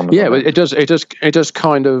any comments. Yeah, but it does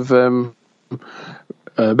kind of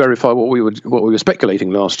verify what we were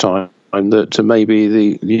speculating last time. And that maybe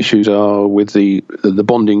the issues are with the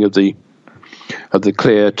bonding of the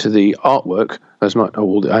clear to the artwork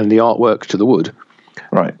and the artwork to the wood.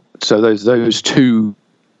 Right. So those two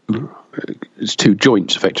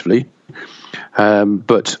joints effectively.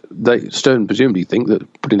 But Stern presumably think that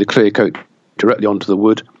putting the clear coat directly onto the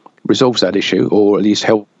wood resolves that issue, or at least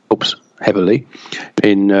helps heavily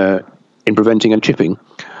in preventing and chipping.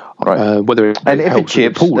 Right. Whether it helps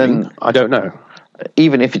with pooling, then I don't know.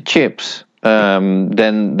 Even if it chips,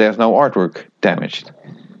 then there's no artwork damaged.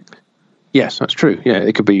 Yes, that's true. Yeah,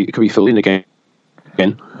 it could be filled in again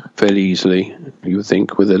fairly easily. You would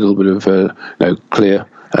think with a little bit of clear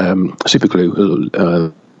super glue,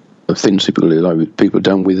 thin super glue, like people have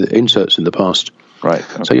done with inserts in the past. Right.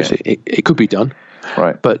 Okay. So yes, it could be done.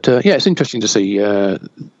 Right. But it's interesting to see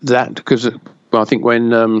that because I think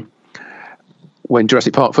when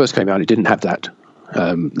Jurassic Park first came out, it didn't have that.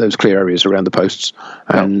 Those clear areas around the posts,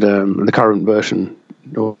 and the current version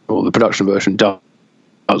or the production version does,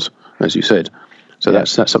 as you said. So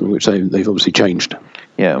that's something which they've obviously changed.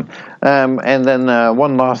 Yeah, and then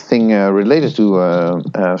one last thing related to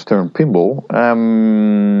Stern Pinball,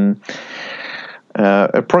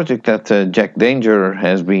 a project that Jack Danger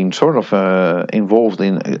has been sort of involved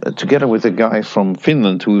in, together with a guy from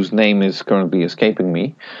Finland whose name is currently escaping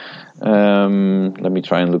me. Let me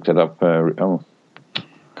try and look that up.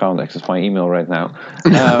 Can't access my email right now.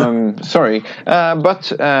 Sorry, but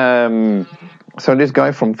so this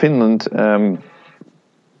guy from Finland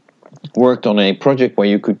worked on a project where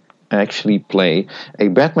you could actually play a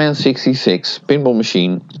Batman 66 pinball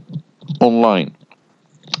machine online,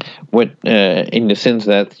 in the sense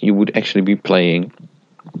that you would actually be playing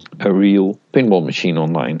a real pinball machine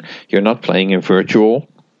online. You're not playing a virtual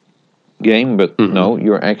game, but no,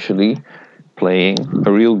 you're actually playing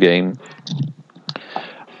a real game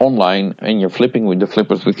online, and you're flipping with the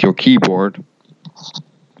flippers with your keyboard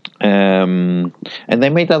And they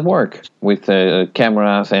made that work with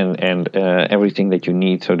cameras and everything that you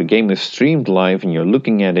need. So the game is streamed live, and you're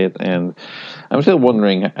looking at it. And I'm still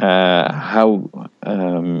wondering how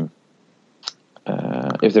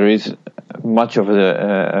if there is much of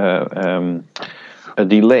a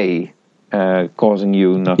delay causing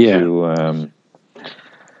you not to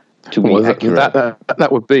be accurate.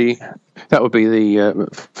 That would be the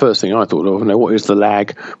first thing I thought of. What is the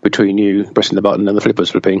lag between you pressing the button and the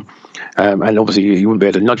flippers flipping? And obviously you wouldn't be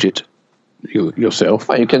able to nudge it yourself.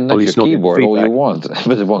 Well, you can nudge your keyboard all you want,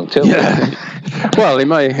 but it won't tilt. Yeah. Well, it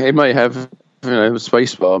may have the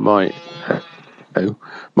space bar might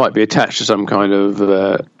be attached to some kind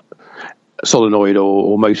of solenoid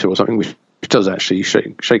or motor or something, which does actually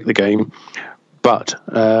shake the game. But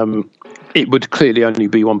it would clearly only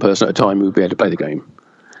be one person at a time who would be able to play the game.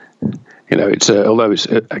 It's although it's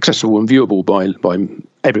accessible and viewable by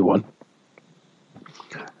everyone.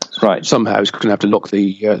 Right. Somehow it's going to have to lock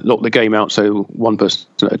the game out, so one person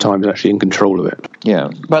at a time is actually in control of it.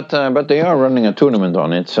 Yeah, but they are running a tournament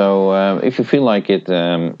on it, so if you feel like it,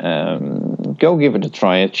 go give it a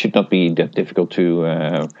try. It should not be that difficult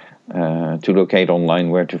to locate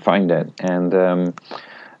online where to find that. And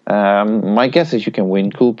my guess is you can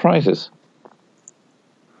win cool prizes.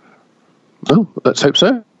 Oh, let's hope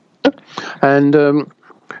so. And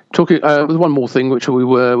talking with one more thing, which we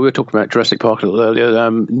were talking about Jurassic Park a little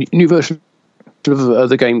earlier. New version of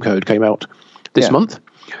the game code came out this month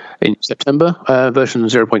in September. Version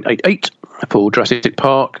 0.88 for Jurassic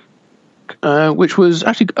Park, which was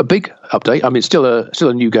actually a big update. I mean, it's still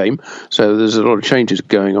a new game, so there's a lot of changes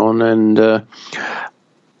going on, and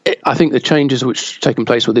I think the changes which have taken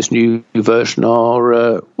place with this new version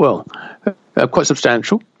are quite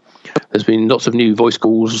substantial. There's been lots of new voice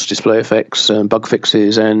calls, display effects, bug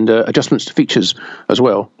fixes, and adjustments to features as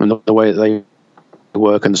well, and the way that they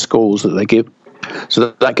work and the scores that they give.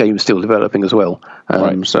 So that game is still developing as well.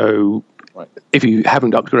 Right. So if you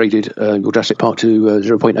haven't upgraded your Jurassic Park to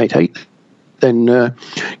 0.88, then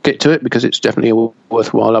get to it, because it's definitely a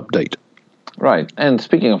worthwhile update. Right. And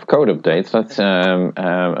speaking of code updates, that's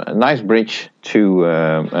a nice bridge to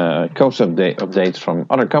code updates from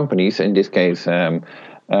other companies. In this case,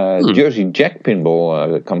 Jersey Jack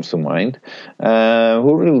Pinball comes to mind,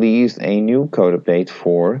 who released a new code update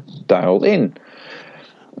for Dialed In,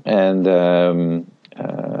 and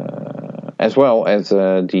as well as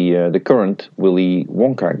the current Willy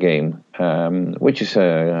Wonka game, which is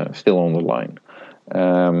still on the line.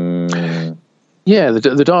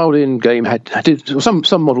 The Dialed In game did some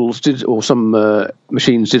models did, or some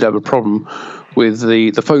machines did have a problem with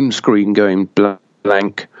the phone screen going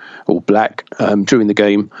blank or black during the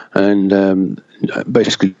game, and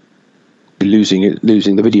basically losing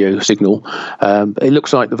the video signal. It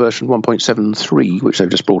looks like the version 1.73, which they've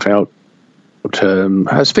just brought out,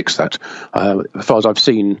 has fixed that. As far as I've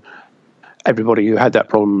seen, everybody who had that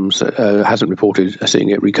problem hasn't reported seeing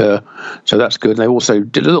it recur, so that's good. And they also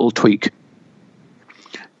did a little tweak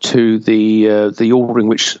to the order in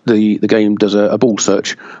which the game does a ball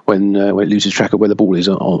search when it loses track of where the ball is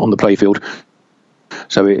on the playfield.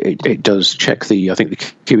 So it does check the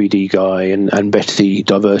QED guy and Betty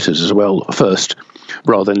diverters as well first,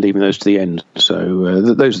 rather than leaving those to the end. So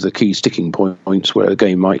those are the key sticking points where a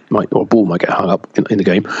game might or a ball might get hung up in the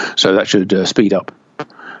game. So that should speed up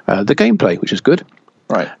the gameplay, which is good.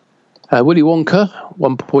 Right. Willy Wonka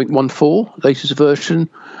 1.14 latest version,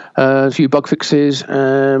 a few bug fixes,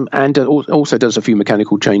 and also does a few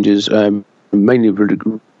mechanical changes, mainly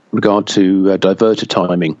regard to diverter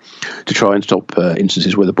timing, to try and stop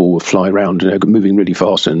instances where the ball will fly around, moving really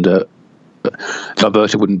fast, and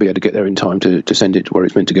diverter wouldn't be able to get there in time to send it where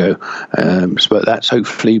it's meant to go. But that's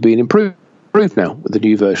hopefully been improved now with the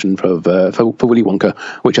new version for Willy Wonka,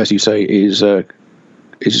 which, as you say, is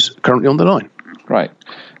currently on the line. Right.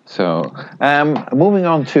 So, moving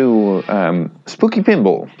on to Spooky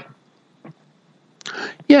Pinball.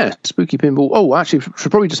 Yeah, Spooky Pinball. Oh, actually,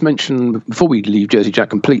 should probably just mention, before we leave Jersey Jack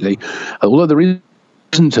completely, although there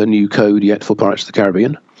isn't a new code yet for Pirates of the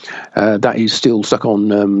Caribbean, that is still stuck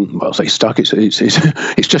on, I'll say stuck,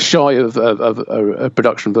 it's just shy of a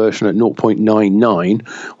production version at 0.99,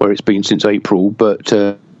 where it's been since April, but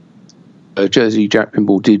Jersey Jack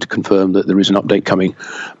Pinball did confirm that there is an update coming,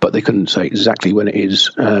 but they couldn't say exactly when it is.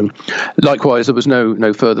 Likewise, there was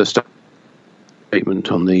no further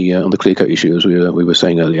statement on the clear coat issue, as we were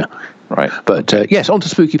saying earlier. Right. But yes, on to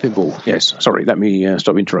Spooky Pinball. Yes, sorry, let me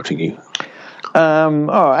stop interrupting you.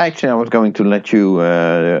 Actually, I was going to let you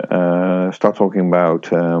start talking about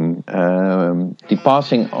the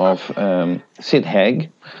passing of Sid Haig.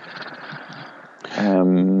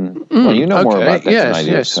 Well, you know more about that than I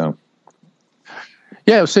do. Yes. So.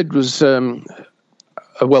 Yeah, Sid was a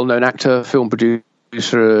well-known actor, film producer,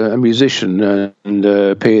 a musician, and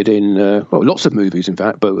appeared in lots of movies, in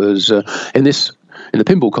fact. But was in the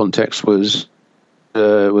pinball context was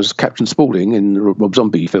Captain Spaulding in the Rob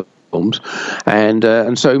Zombie films,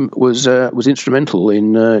 and so was instrumental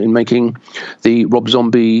in making the Rob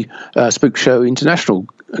Zombie Spook Show International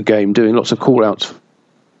game, doing lots of call-outs for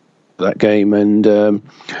that game, and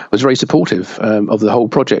was very supportive of the whole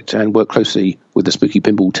project and worked closely with the Spooky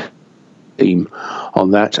Pinball team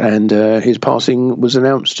on that. And his passing was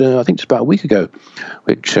announced, I think, just about a week ago,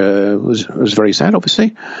 which was very sad,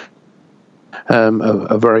 obviously.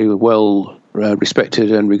 A very well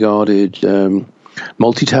respected and regarded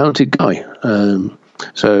multi-talented guy.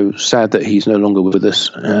 So sad that he's no longer with us.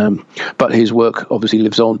 But his work obviously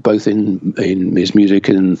lives on, both in his music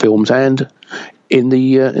and films and in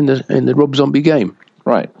the Rob Zombie game.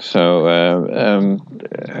 Right. So,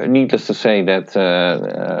 needless to say that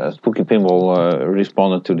Spooky Pinball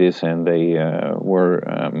responded to this, and they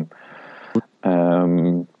were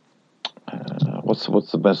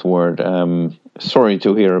what's the best word? Sorry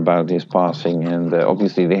to hear about his passing, and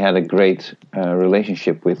obviously they had a great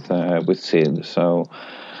relationship with Sid. So,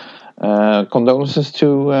 condolences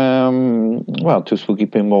to Spooky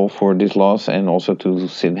Pinball for this loss, and also to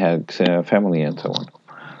Sid Haig's family and so on.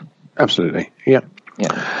 Absolutely, yeah.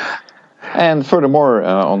 Yeah. And furthermore,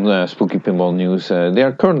 on the Spooky Pinball news, they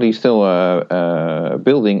are currently still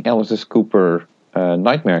building Alice S. Cooper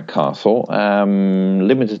Nightmare Castle,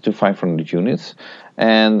 limited to 500 units.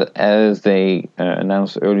 And as they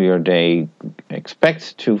announced earlier, they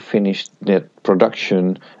expect to finish that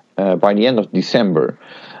production by the end of December.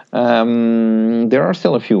 There are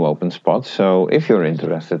still a few open spots, so if you're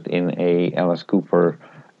interested in a Alice Cooper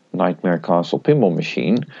Nightmare Castle pinball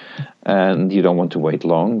machine and you don't want to wait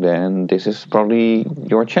long, then this is probably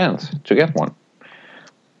your chance to get one.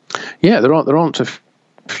 Yeah, there aren't a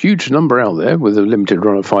huge number out there with a limited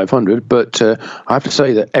run of 500, but I have to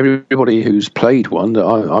say that everybody who's played one that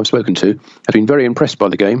I've spoken to has been very impressed by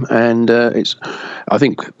the game, and I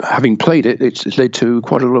think having played it, it's led to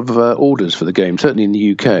quite a lot of orders for the game, certainly in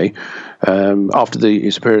the UK. After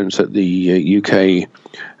its appearance at the UK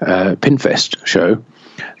Pinfest show,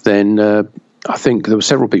 then I think there were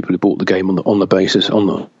several people who bought the game on the basis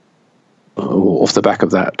off the back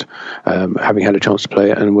of that, having had a chance to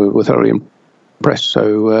play it, and were thoroughly impressed.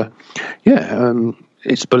 So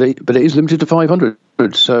but it is limited to 500.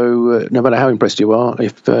 So no matter how impressed you are,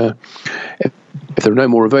 if there are no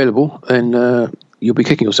more available, then you'll be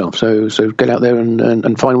kicking yourself. So get out there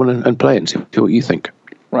and find one and play it and see what you think.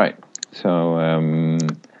 Right. So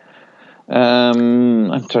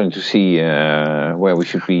I'm trying to see where we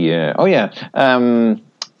should be.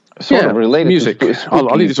 Sort of related music. To I'll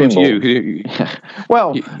leave this one to you.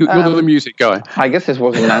 Well, you're the music guy. I guess this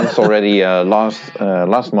was announced already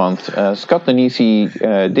last month. Scott Danesi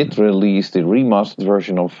did release the remastered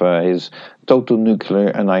version of his Total Nuclear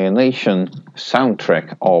Annihilation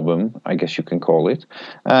soundtrack album, I guess you can call it,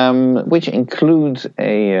 which includes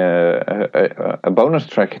a bonus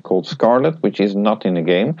track called Scarlet, which is not in the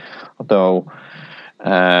game, although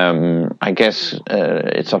I guess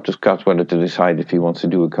it's up to Scott whether to decide if he wants to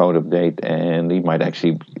do a code update, and he might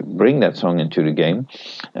actually bring that song into the game,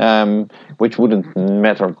 which wouldn't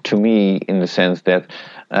matter to me in the sense that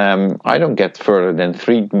I don't get further than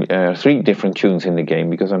three different tunes in the game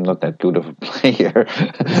because I'm not that good of a player.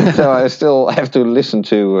 So I still have to listen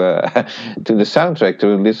to the soundtrack to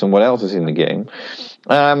listen what else is in the game.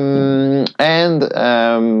 On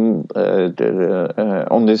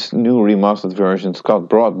this new remastered version, Scott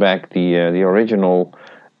brought back the original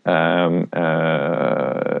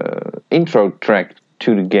intro track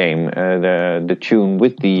to the game, the tune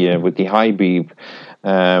with the high beep,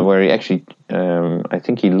 where he actually I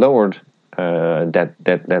think he lowered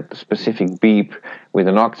that specific beep with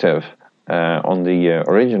an octave on the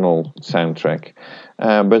original soundtrack.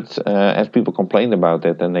 But as people complained about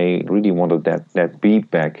that, and they really wanted that beat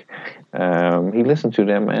back, he listened to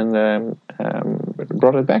them and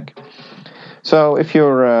brought it back. So if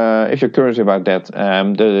you're curious about that,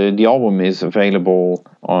 the album is available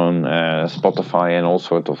on Spotify and all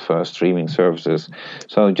sorts of streaming services.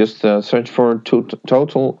 So just search for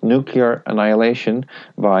Total Nuclear Annihilation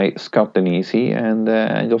by Scott Danesi, and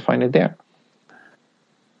you'll find it there.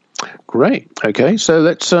 Great. Okay, so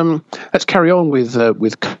let's carry on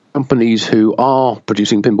with companies who are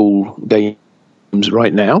producing pinball games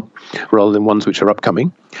right now, rather than ones which are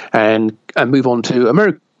upcoming, and move on to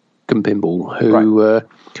American Pinball, who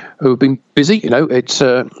have been busy. It's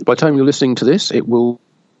by the time you're listening to this, it will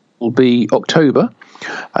be October,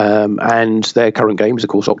 and their current game is, of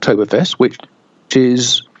course, Oktoberfest, which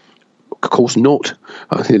is, of course, not.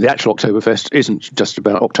 I think the actual Oktoberfest isn't just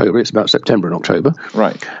about October; it's about September and October.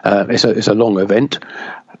 Right. It's a long event,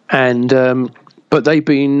 and but they've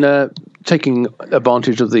been taking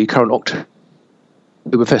advantage of the current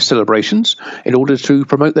Oktoberfest celebrations in order to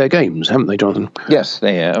promote their games, haven't they, Jonathan? Yes,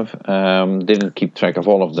 they have. Didn't keep track of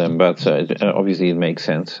all of them, but obviously it makes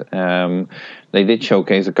sense. They did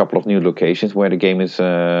showcase a couple of new locations where the game is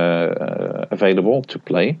available to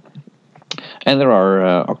play. And there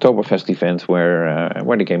are Oktoberfest events where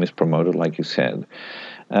the game is promoted, like you said.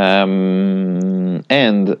 And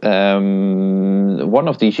one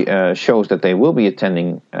of the shows that they will be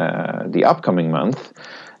attending the upcoming month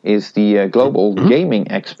is the Global Gaming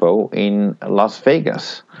Expo in Las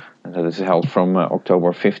Vegas. And that is held from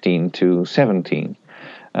October 15 to 17.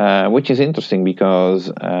 Which is interesting because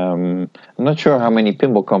I'm not sure how many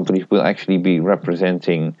pinball companies will actually be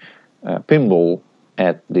representing pinball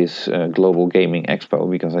at this Global Gaming Expo,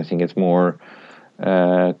 because I think it's more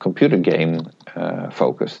computer game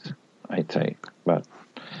focused, I'd say. But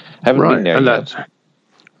haven't been there yet.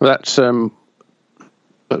 That's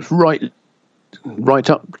right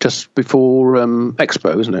up just before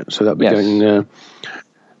Expo, isn't it? So that'll be going.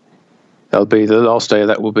 That'll be the last day.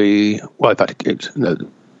 That will be, well, in fact,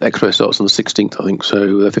 Expo starts on the 16th, I think,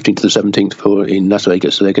 so the 15th to the 17th in Las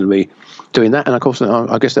Vegas, so they're going to be doing that, and of course,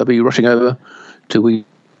 I guess they'll be rushing over to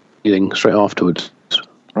Wheeling straight afterwards.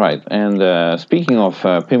 Right, and speaking of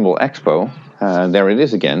Pinball Expo, there it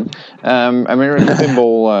is again. American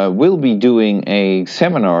Pinball will be doing a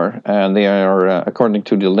seminar. They are, according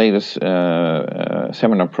to the latest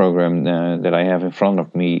seminar program that I have in front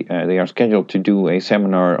of me, they are scheduled to do a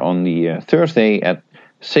seminar on the Thursday at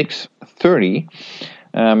 6:30.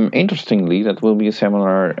 Interestingly, that will be a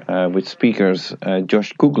seminar with speakers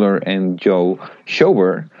Josh Kugler and Joe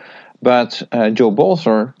Schober, but Joe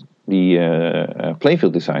Balser, the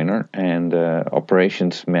playfield designer and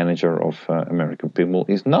operations manager of American Pinball,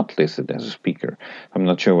 is not listed as a speaker. I'm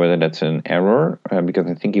not sure whether that's an error, because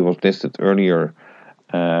I think he was listed earlier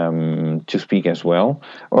to speak as well,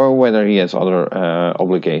 or whether he has other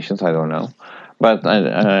obligations, I don't know. But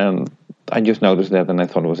I just noticed that, and I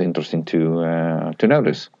thought it was interesting to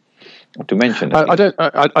notice, or to mention. I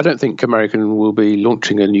don't think American will be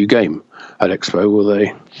launching a new game at Expo, will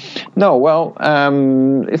they? No. Well,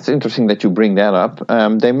 it's interesting that you bring that up.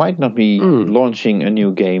 They might not be launching a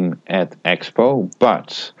new game at Expo,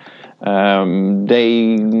 but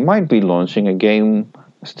they might be launching a game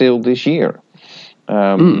still this year.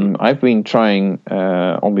 I've been trying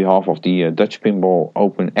on behalf of the Dutch Pinball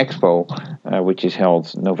Open Expo, which is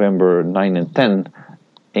held November 9 and 10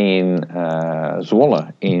 in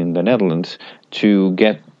Zwolle in the Netherlands, to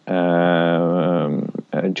get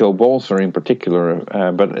Joe Balser in particular,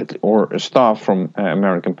 or a staff from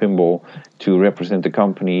American Pinball to represent the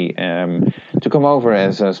company, to come over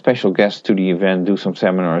as a special guest to the event, do some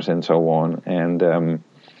seminars and so on. And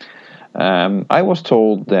I was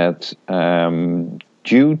told that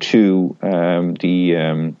due to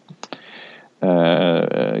the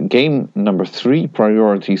game number 3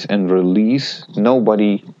 priorities and release,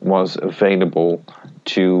 nobody was available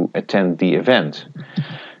to attend the event.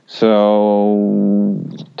 So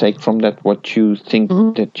take from that what you think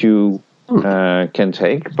that you can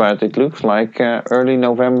take, but it looks like early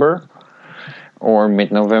November or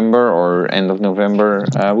mid-November or end of November,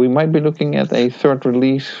 we might be looking at a third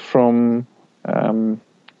release from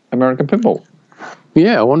American Pinball.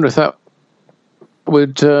 Yeah, I wonder if that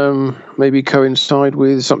would maybe coincide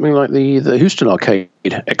with something like the Houston Arcade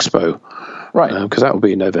Expo, right? Because that will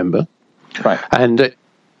be in November, right? And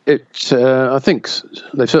I think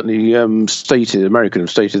they've certainly American have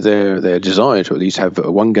stated their desire to at least have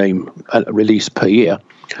one game release per year,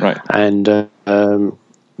 right? And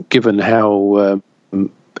given how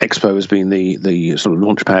Expo has been the sort of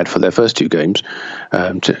launch pad for their first 2 games,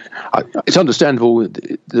 it's understandable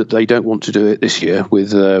that they don't want to do it this year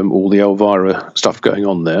with all the Elvira stuff going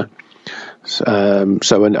on there. So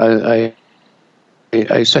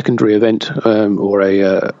a secondary event or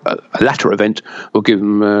a latter event will give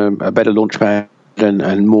them a better launch pad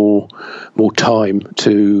and more time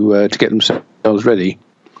to get themselves ready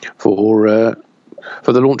for the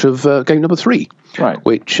launch of game number 3, right?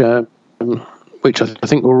 Which I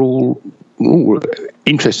think we're all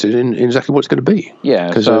interested in exactly what it's going to be. Yeah,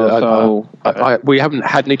 because we haven't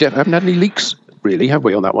had any leaks really, have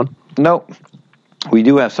we, on that one? No. We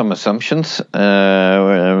do have some assumptions,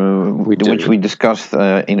 which we discussed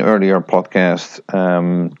in earlier podcasts,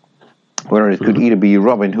 whether it could either be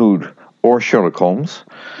Robin Hood or Sherlock Holmes.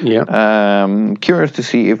 Yeah. Curious to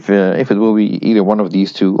see if it will be either one of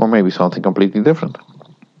these two or maybe something completely different.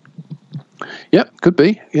 Yeah, could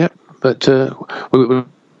be. Yeah, but we're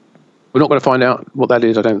not going to find out what that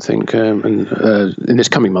is, I don't think, in this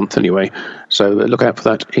coming month anyway. So look out for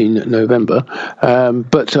that in November.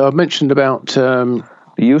 But I mentioned about the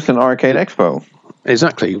Houston Arcade Expo.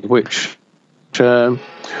 Exactly, which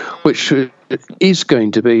is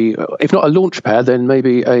going to be, if not a launch pad, then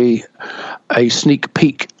maybe a sneak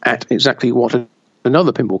peek at exactly what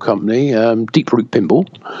another pinball company, Deep Root Pinball,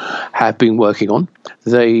 have been working on.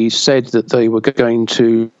 They said that they were going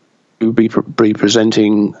to be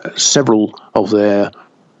presenting several of their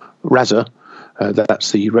RAZA,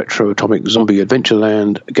 that's the Retro Atomic Zombie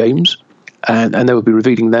Adventureland games, and they will be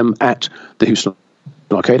revealing them at the Houston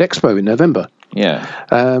Arcade Expo in November. Yeah.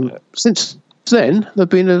 Since then, there's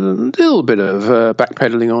been a little bit of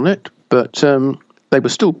backpedaling on it, but they will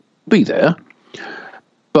still be there.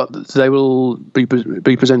 But they will be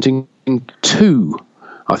presenting two,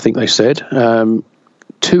 I think they said,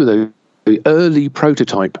 two of the early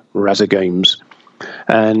prototype RAZA games.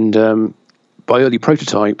 And by early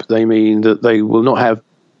prototype, they mean that they will not have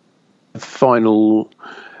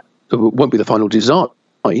won't be the final design,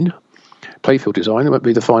 playfield design, it won't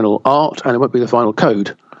be the final art, and it won't be the final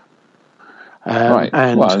code. Right.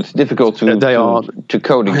 And well, it's difficult to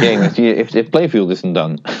code a game if the playfield isn't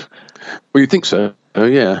done. Well, you think so? Oh,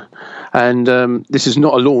 yeah. And this is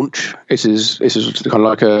not a launch. This is kind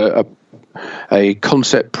of like a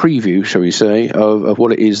concept preview, shall we say, of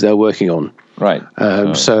what it is they're working on. Right.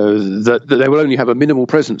 So that they will only have a minimal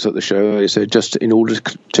presence at the show. They said just in order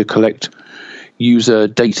to collect user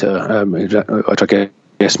data, which I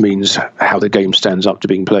guess means how the game stands up to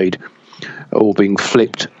being played or being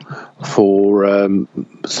flipped for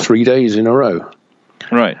 3 days in a row.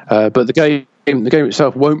 Right. But the game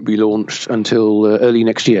itself won't be launched until early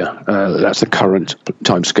next year. That's the current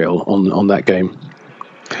timescale on that game.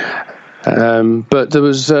 But there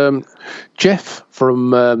was Jeff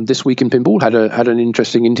from This Week in Pinball had an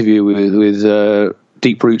interesting interview with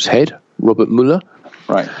Deep Root's head, Robert Muller.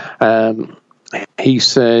 Right. He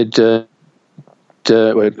said,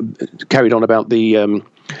 carried on about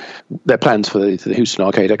their plans for the Houston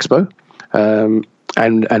Arcade Expo,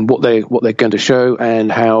 and what they're going to show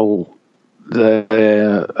and how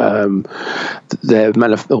their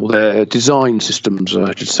design systems,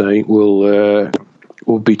 I should say, will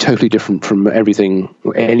be totally different from anything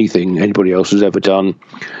anybody else has ever done.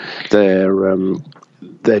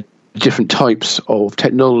 They're different types of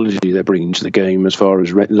technology they're bringing to the game as far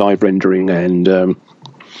as live rendering and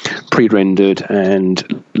pre-rendered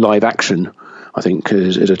and live action, I think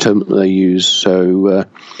is a term that they use. So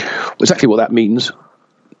exactly what that means,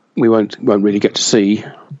 we won't really get to see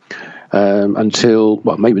until,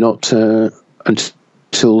 well, maybe not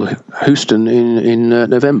until Houston in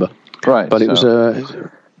November. Right. But it was a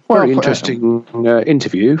very interesting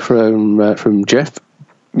interview from Jeff.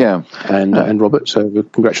 Yeah. And Robert. So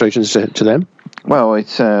congratulations to them. Well,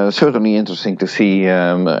 it's certainly interesting to see.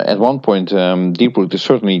 At one point, Deep Root is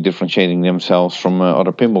certainly differentiating themselves from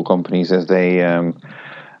other pinball companies, as they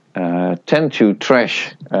tend to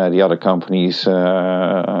trash the other companies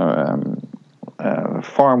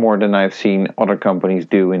far more than I've seen other companies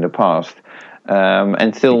do in the past,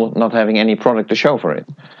 and still not having any product to show for it.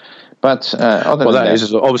 But other than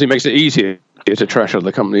that, obviously makes it easier to trash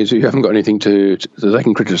other companies who haven't got anything that they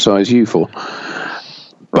can criticise you for.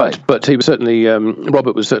 Right. But he was certainly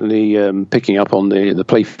Robert was certainly picking up on the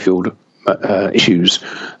playfield issues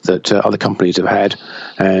that other companies have had,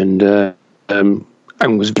 and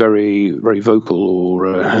was very, very vocal, or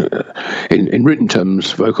in written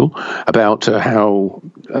terms vocal, about how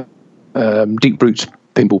Deep Root's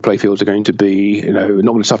pinball playfields are going to be, not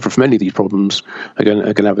going to suffer from any of these problems. Are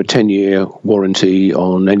going to have a 10-year warranty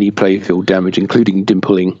on any playfield damage, including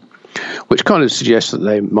dimpling, which kind of suggests that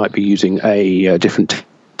they might be using a different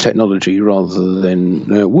technology rather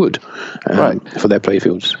than wood for their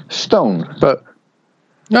playfields. Stone. But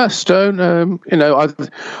stone. I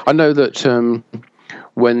know that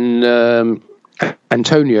when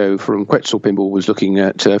Antonio from Quetzal Pinball was looking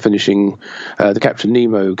at finishing the Captain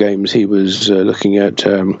Nemo games, he was looking at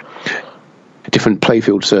different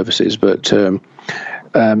playfield services, but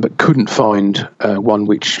couldn't find one on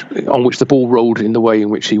which the ball rolled in the way in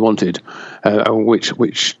which he wanted,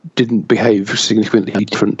 which didn't behave significantly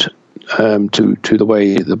different to the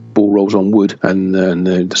way the ball rolls on wood and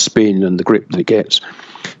the spin and the grip that it gets.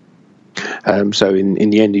 So in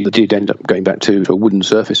the end, he did end up going back to a wooden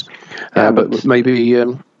surface, but maybe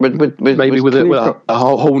with a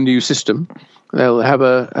whole new system they'll have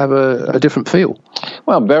a different feel.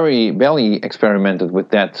 Well, Barry experimented with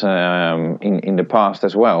that in the past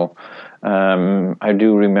as well. I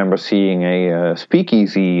do remember seeing a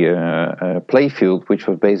speakeasy playfield, which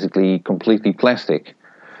was basically completely plastic.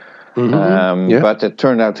 But it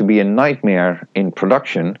turned out to be a nightmare in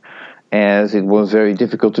production, as it was very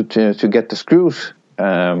difficult to get the screws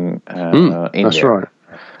in that's there. Right.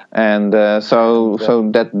 And so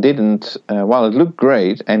that didn't. While it looked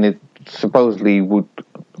great, and it supposedly would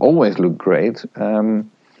always look great,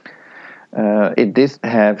 it did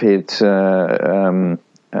have its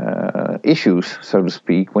issues, so to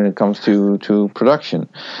speak, when it comes to production.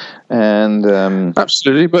 And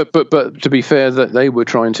absolutely, but to be fair, that they were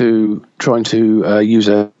trying to use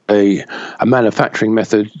a manufacturing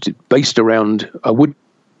method based around a wooden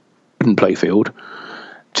playfield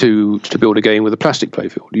to build a game with a plastic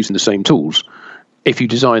playfield using the same tools. If you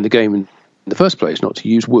design the game in the first place not to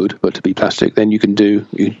use wood but to be plastic, then you do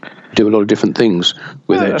a lot of different things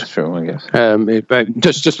with it. That's true, I guess.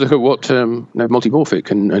 Just look at what Multimorphic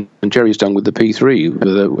and Jerry's done with the P3 with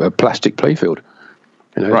a plastic playfield.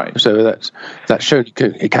 Right. So that's shown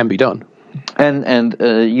it can be done. And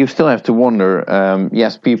you still have to wonder.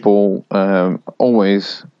 Yes, people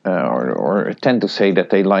always or tend to say that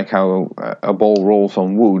they like how a ball rolls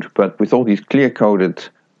on wood, but with all these clear-coated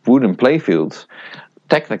wooden playfields,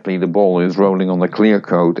 technically the ball is rolling on the clear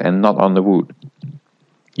coat and not on the wood.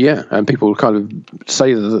 Yeah, and people kind of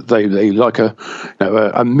say that they like a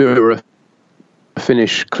mirror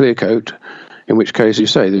finish clear coat. In which case, you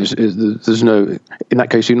say there's no. In that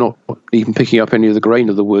case, you're not even picking up any of the grain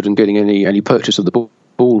of the wood and getting any purchase of the ball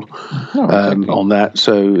on that.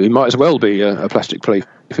 So it might as well be a plastic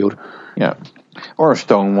playfield. Yeah, or a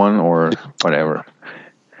stone one, or whatever.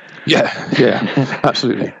 Yeah,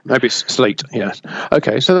 absolutely. Maybe it's slate. Yes.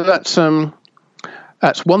 Okay, so that's one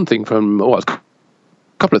thing from. A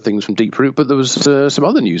couple of things from Deeproot, but there was some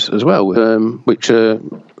other news as well, which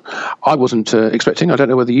I wasn't expecting. I don't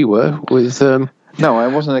know whether you were with. No, I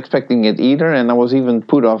wasn't expecting it either, and I was even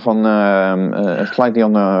put off on slightly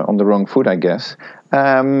on the wrong foot, I guess.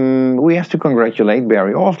 We have to congratulate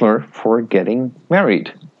Barry Osler for getting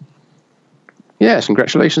married. Yes,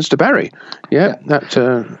 congratulations to Barry. Yeah. That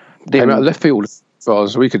came out of left field as far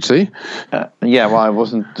as we could see. Well, I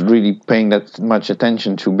wasn't really paying that much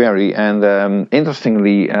attention to Barry, and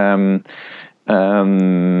interestingly,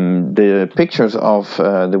 the pictures of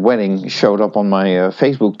the wedding showed up on my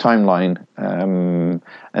Facebook timeline,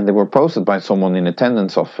 and they were posted by someone in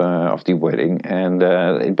attendance of the wedding, and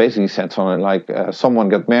it basically said something like, someone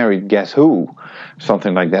got married, guess who?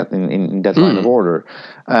 Something like that in that line of order.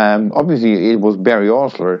 Obviously, it was Barry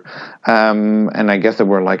Osler, and I guess there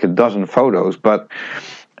were like a dozen photos, but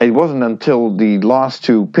it wasn't until the last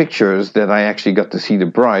two pictures that I actually got to see the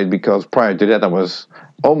bride, because prior to that I was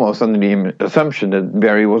almost under the assumption that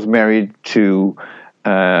Barry was married to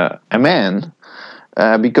a man,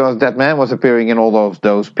 because that man was appearing in all of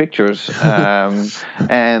those pictures, and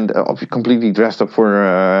completely dressed up for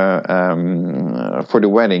the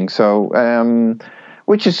wedding. So,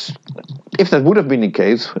 which is, if that would have been the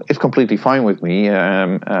case, it's completely fine with me.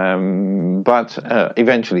 But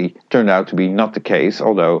eventually turned out to be not the case.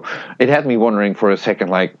 Although it had me wondering for a second,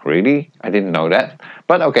 like, really, I didn't know that.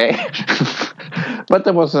 But okay. But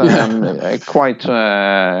that was quite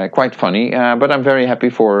funny. But I'm very happy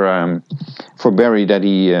for Barry that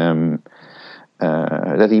he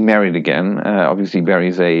married again. Obviously,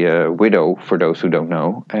 Barry's a widow, for those who don't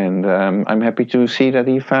know, and I'm happy to see that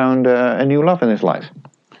he found a new love in his life.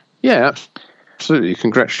 Yeah, absolutely.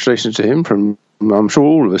 Congratulations to him from, I'm sure,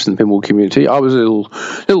 all of us in the pinball community. I was a little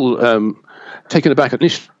taken aback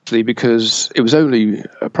initially because it was only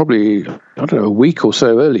probably, a week or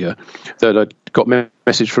so earlier that I got a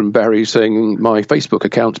message from Barry saying my Facebook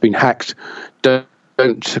account's been hacked. Don't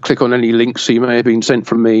click on any links you may have been sent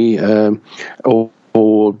from me, or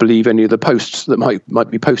believe any of the posts that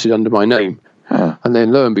might be posted under my name. And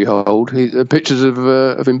then lo and behold, pictures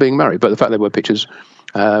of him being married. But the fact there were pictures,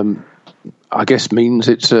 I guess means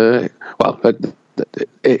it's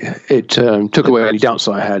it took away any doubts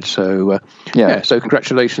I had. So so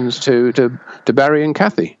congratulations to Barry and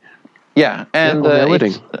Kathy. Yeah, and on their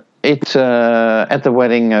wedding. At the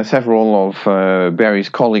wedding, several of Barry's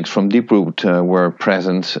colleagues from Deeproot were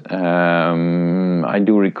present. I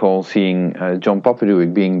do recall seeing John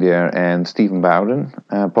Papaduic being there and Stephen Bowden,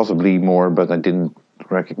 possibly more, but I didn't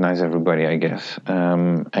recognize everybody, I guess.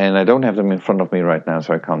 And I don't have them in front of me right now,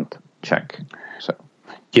 so I can't check. So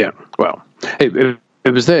yeah, well, it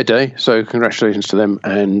was their day, so congratulations to them.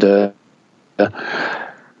 And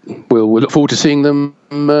we'll look forward to seeing them.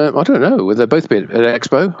 I don't know whether they'll both be at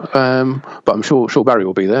Expo, but I'm sure Barry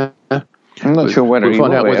will be there. I'm not sure whether we'll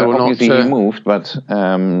find out whether or not he moved, but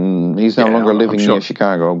he's no longer living near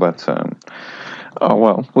Chicago. But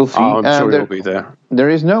we'll see. I'm sure he'll be there. There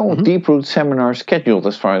is no Deeproot seminar scheduled,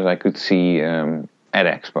 as far as I could see, at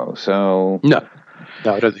Expo. So no,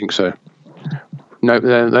 I don't think so. No,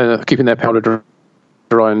 they're keeping their powder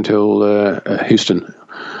dry until Houston,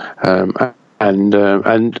 but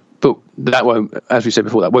that won't, as we said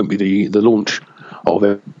before, that won't be the launch of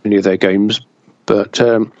any of their games. But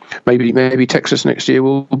maybe Texas next year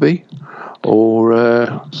will be, or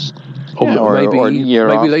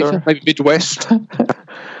maybe later, maybe Midwest.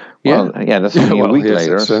 That's only a week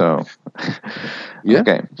later. So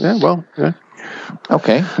okay,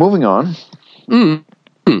 okay, moving on.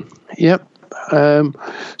 Yep.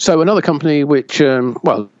 So another company which,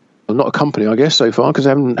 not a company, I guess, so far, because they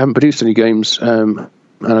haven't produced any games, and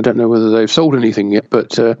I don't know whether they've sold anything yet,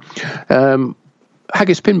 but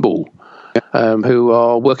Haggis Pinball, who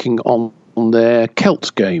are working on their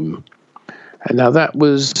Celt game. And now that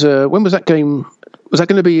was, when was that game? Was that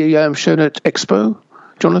going to be shown at Expo,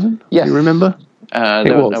 Jonathan? Yes. Do you remember?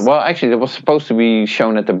 It was. Well, actually, it was supposed to be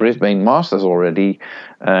shown at the Brisbane Masters already,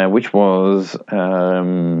 which was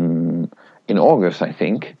in August, I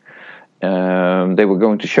think. They were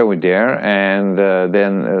going to show it there, and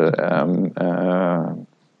then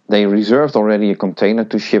they reserved already a container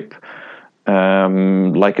to ship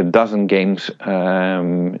like a dozen games to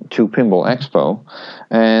Pinball Expo.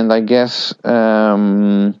 And I guess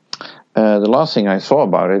the last thing I saw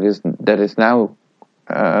about it is that it's now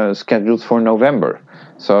scheduled for November.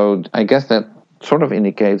 So I guess that sort of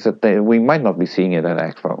indicates that we might not be seeing it at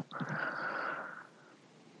Expo.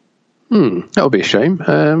 That would be a shame.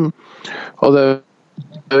 Although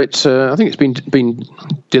it's, I think it's been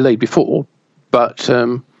delayed before, but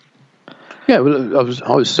I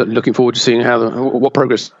was certainly looking forward to seeing what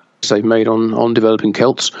progress they've made on developing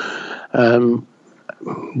Celts.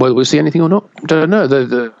 Whether we'll see anything or not, don't know.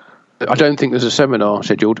 I don't think there's a seminar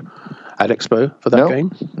scheduled at Expo for that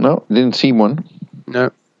game. No, didn't see one.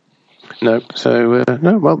 No. So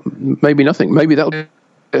no. Well, maybe nothing. Maybe that'll be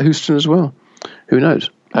at Houston as well. Who knows?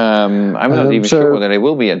 I'm not even sure whether they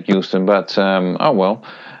will be at Houston, but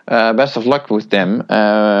best of luck with them,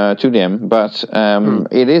 to them. But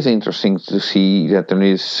it is interesting to see that there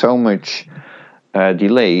is so much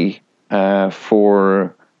delay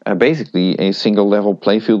for basically a single level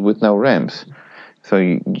playfield with no ramps. So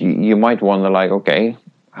you might wonder, like, okay,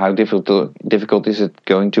 how difficult is it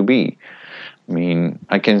going to be? I mean,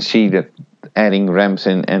 I can see that adding ramps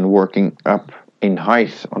and working up in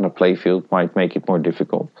height on a playfield might make it more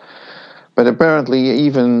difficult. But apparently,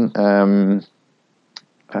 even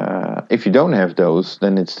if you don't have those,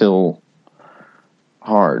 then it's still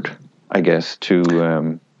hard, I guess, to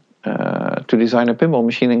design a pinball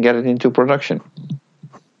machine and get it into production.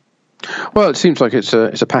 Well, it seems like it's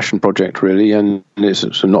a passion project, really, and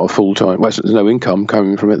it's not a full-time. Well, there's no income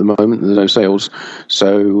coming from it at the moment. There's no sales,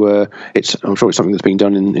 so I'm sure it's something that's being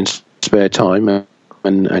done in spare time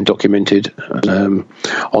and documented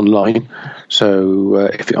online. So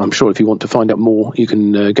I'm sure if you want to find out more, you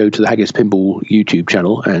can go to the Haggis Pinball YouTube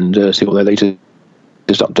channel and see what their latest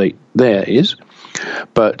update there is.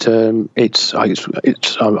 But I'm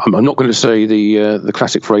not going to say the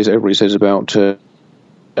classic phrase that everybody says about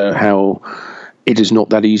how it is not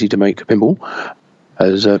that easy to make pinball,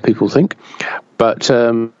 as people think. But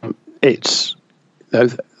it's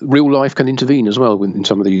real life can intervene as well in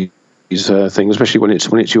some of these things, especially when it's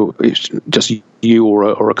just you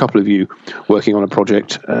or a couple of you working on a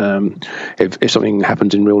project. If something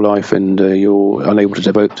happens in real life and you're unable to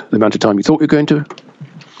devote the amount of time you thought you were going to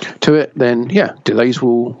it, then delays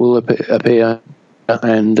will appear.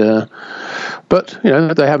 And but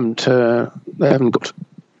they haven't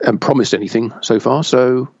promised anything so far.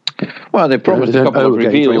 So they promised a couple of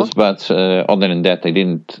reveals, but other than that, they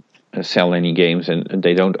didn't sell any games, and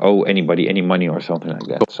they don't owe anybody any money or something like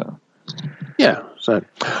that. So. Yeah. So,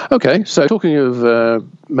 okay. So, talking of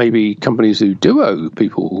maybe companies who do owe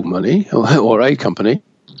people money, or a company,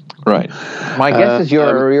 right? My guess is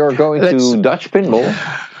you're going to Dutch Pinball.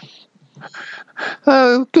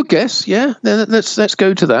 Good guess. Yeah. Let's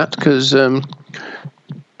go to that, because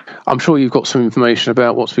I'm sure you've got some information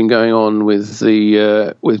about what's been going on with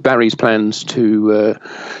with Barry's plans to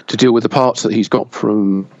deal with the parts that he's got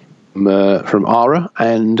from ARA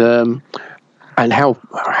and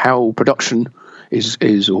how production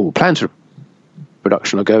is or plans for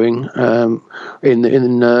production are going in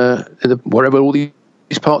the wherever all these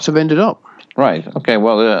parts have ended up. Right. Okay.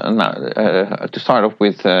 Well, to start off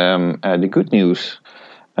with the good news,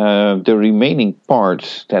 the remaining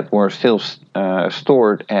parts that were still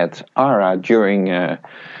stored at ARA during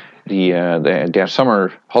their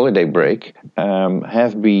summer holiday break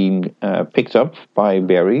have been picked up by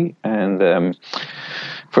Barry, and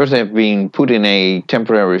first they've been put in a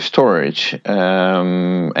temporary storage,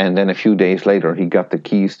 and then a few days later he got the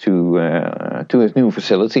keys to his new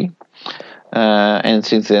facility. And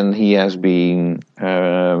since then, he has been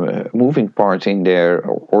moving parts in there,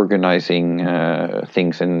 organizing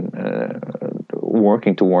things, and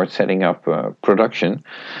working towards setting up production.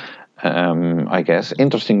 I guess.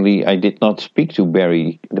 Interestingly, I did not speak to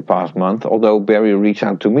Barry the past month, although Barry reached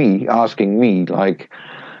out to me, asking me, like,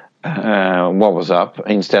 what was up,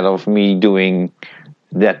 instead of me doing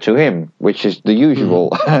that to him, which is the usual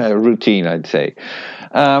routine, I'd say.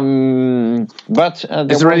 But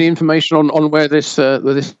is there any information on where this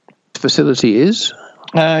facility is?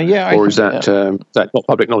 Or is that not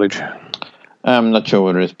public knowledge? I'm not sure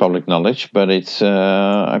whether it's public knowledge, but it's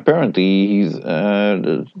apparently he's.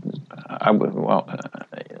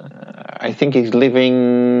 I think he's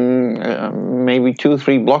living maybe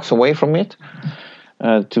 2-3 blocks away from it.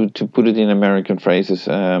 To put it in American phrases,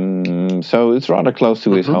 so it's rather close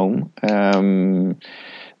to his home,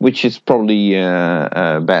 which is probably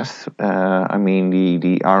best. I mean,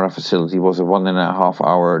 the ARA facility was a 1.5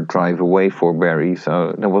 hour drive away for Barry,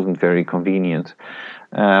 so that wasn't very convenient.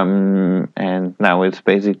 And now it's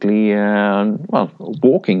basically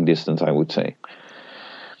walking distance, I would say.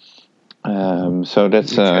 So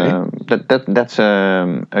that's that's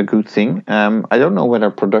a good thing. I don't know whether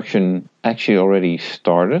production actually already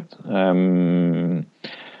started.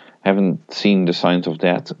 Haven't seen the signs of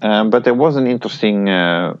that. But there was an interesting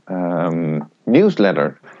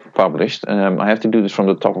newsletter published. I have to do this from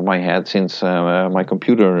the top of my head since my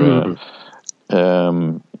computer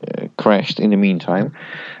crashed in the meantime,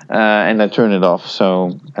 and I turned it off.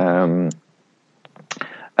 So.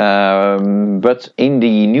 But in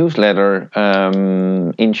the newsletter,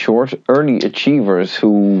 in short, early achievers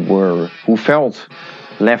who felt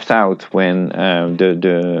left out when the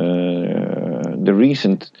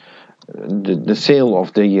recent sale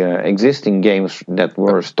of the existing games that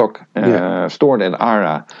were stored at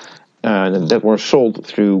ARA that were sold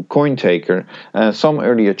through CoinTaker, some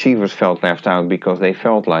early achievers felt left out because they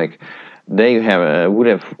felt like they would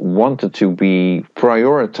have wanted to be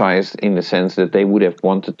prioritized in the sense that they would have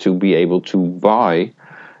wanted to be able to buy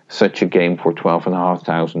such a game for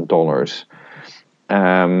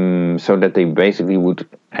 $12,500, so that they basically would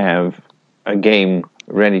have a game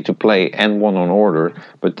ready to play and one on order.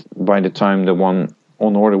 But by the time the one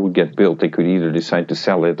on order would get built, they could either decide to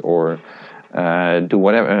sell it or do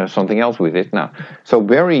whatever something else with it. Now, so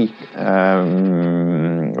Barry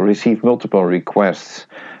received multiple requests.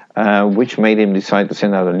 Which made him decide to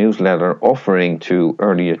send out a newsletter offering to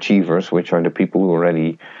early achievers, which are the people who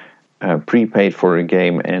already prepaid for a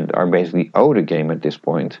game and are basically owed a game at this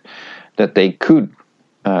point, that they could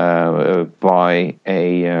buy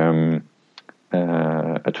a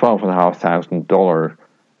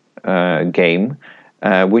 $12,500 game,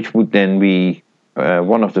 which would then be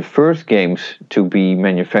one of the first games to be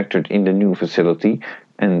manufactured in the new facility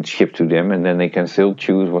and shipped to them, and then they can still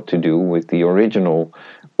choose what to do with the original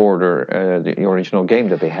order, the original game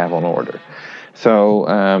that they have on order. So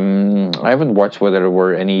I haven't watched whether there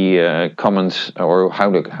were any comments or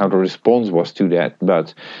how the response was to that,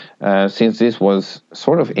 but since this was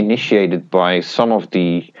sort of initiated by some of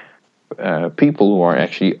the people who are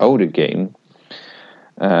actually owed a game,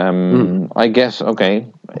 I guess, okay,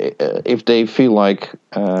 if they feel like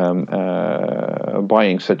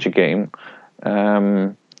buying such a game,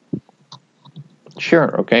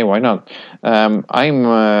 sure, okay, why not? I'm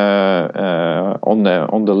on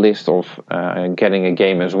the list of getting a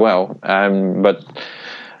game as well, but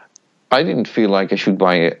I didn't feel like I should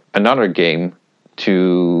buy another game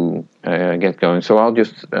to get going. So I'll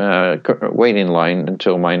just wait in line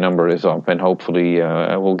until my number is up, and hopefully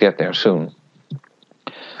I will get there soon.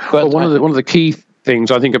 But one of the key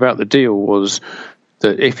things I think about the deal was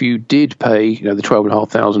that if you did pay, the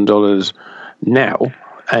 $12,500 now,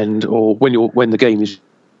 or when the game is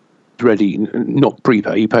ready, not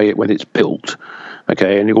prepay, you pay it when it's built,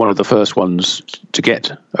 okay, and you're one of the first ones to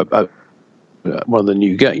get one of the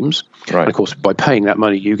new games. Right. And of course, by paying that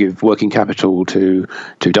money, you give working capital to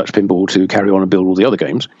Dutch Pinball to carry on and build all the other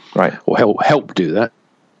games, right? Or help do that.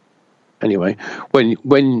 Anyway,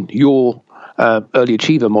 when your early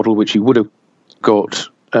achiever model, which you would have got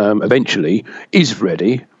eventually, is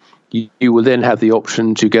ready, you will then have the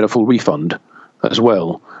option to get a full refund as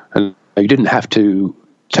well, and you didn't have to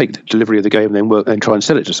take the delivery of the game and then try and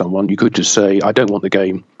sell it to someone. You could just say, I don't want the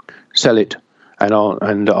game, sell it,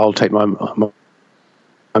 and I'll take my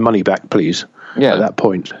money back, please. Yeah. At that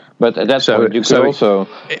point. But at that point, you could also.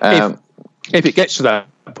 If it gets to that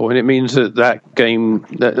point, it means that game,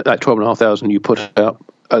 that 12,500 you put out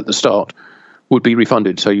at the start, would be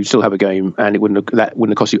refunded. So you still have a game, and that wouldn't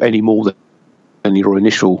have cost you any more than your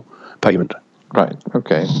initial payment. Right.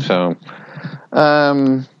 Okay. So,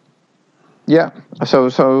 yeah.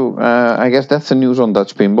 So I guess that's the news on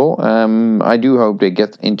Dutch Pinball. I do hope they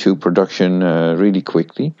get into production really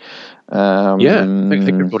quickly. I think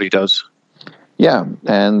everybody does. Yeah,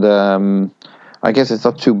 and I guess it's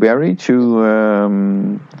up to Barry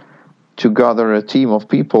to gather a team of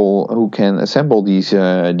people who can assemble these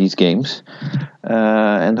games,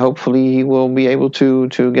 and hopefully he will be able to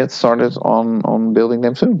get started on building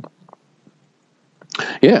them soon.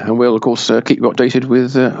 Yeah, and we'll of course keep you updated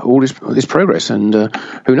with all his progress, and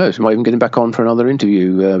who knows, we might even get him back on for another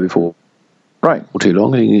interview before too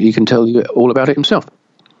long. He can tell you all about it himself.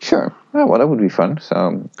 Sure. Oh, well, that would be fun.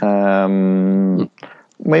 So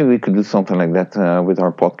maybe we could do something like that with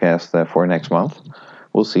our podcast for next month.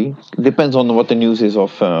 We'll see. It depends on what the news is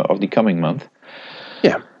of the coming month.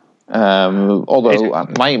 Yeah. Although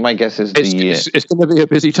my guess is it's going to be a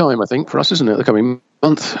busy time, I think, for us, isn't it? The coming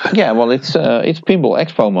month. Yeah. Well, it's Pinball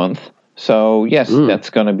Expo month, so yes, that's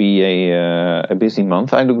going to be a busy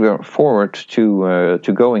month. I look forward to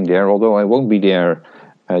going there, although I won't be there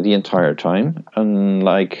the entire time,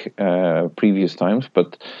 unlike previous times.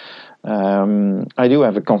 But I do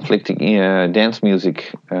have a conflicting dance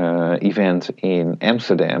music event in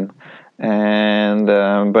Amsterdam, and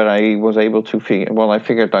but I was able to I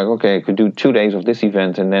figured like, okay, I could do 2 days of this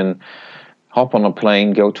event and then hop on a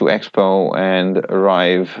plane, go to Expo, and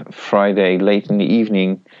arrive Friday late in the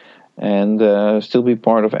evening, and still be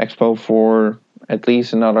part of Expo for at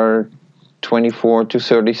least another 24 to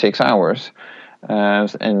 36 hours.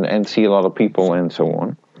 And see a lot of people and so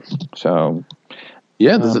on. So,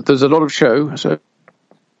 yeah, there's a lot of show. So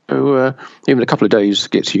even a couple of days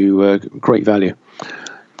gets you great value.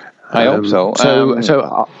 I hope so. So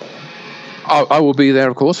I will be there,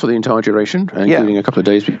 of course, for the entire duration, including a couple of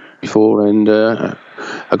days before and a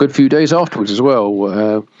good few days afterwards as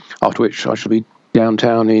well. After which I shall be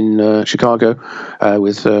downtown in Chicago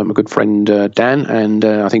with my good friend Dan, and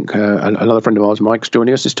I think another friend of ours, Mike's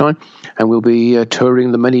joining us this time, and we'll be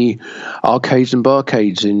touring the many arcades and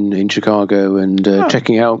barcades in Chicago and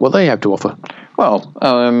checking out what they have to offer. Well,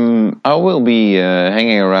 I will be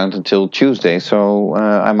hanging around until Tuesday, so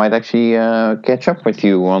I might actually catch up with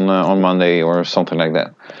you on Monday or something like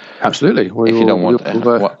that. Absolutely. If you don't want,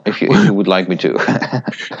 if you would like me to,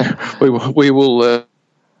 we will.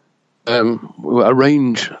 We'll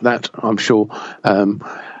arrange that, I'm sure, in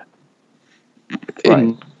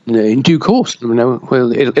due course.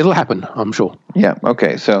 It'll happen, I'm sure. Yeah.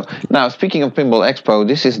 Okay. So now, speaking of Pinball Expo,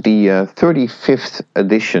 this is the 35th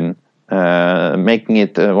edition, making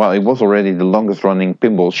it. It was already the longest-running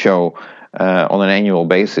pinball show on an annual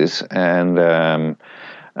basis, and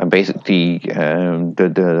basically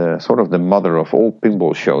the sort of the mother of all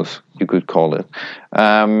pinball shows, you could call it.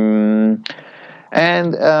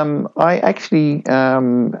 And I actually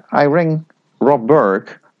I rang Rob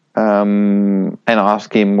Burke and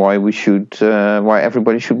asked him why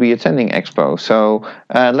everybody should be attending Expo. So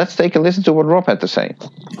let's take a listen to what Rob had to say.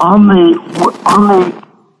 On the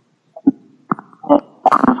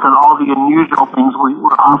and all the unusual things we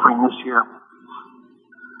were offering this year.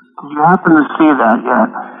 Did you happen to see that yet?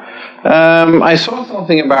 I saw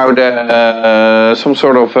something about some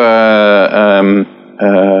sort of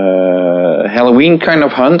Halloween kind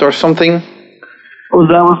of hunt or something. Well,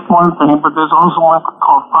 that was one thing, but there's also one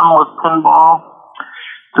called Fun with Pinball.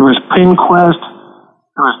 There was Pin Quest.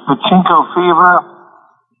 There was Pachinko Fever.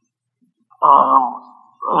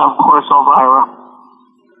 And of course, Elvira.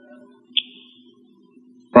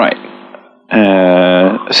 Right.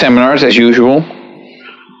 Seminars as usual.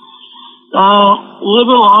 A little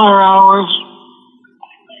bit longer hours.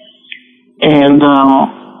 And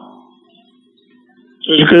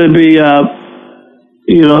there's going to be,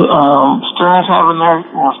 Stern's having their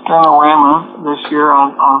Sternorama this year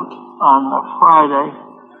on Friday.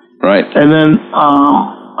 Right. And then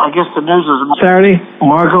I guess the news is Saturday.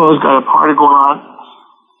 Marco has got a party going on.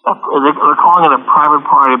 They're calling it a private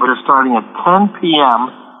party, but it's starting at 10 p.m.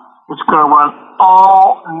 It's going to run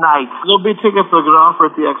all night. There'll be tickets that get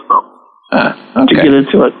offered at the expo to get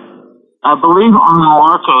into it. I believe on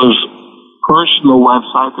Marco's personal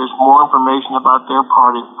website, there's more information about their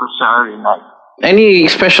party for Saturday night. Any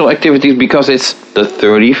special activities because it's the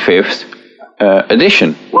 35th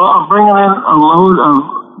edition? Well, I'm bringing in a load of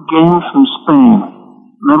games from Spain.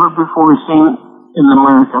 Never before seen in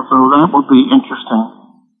America, so that would be interesting.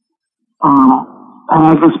 And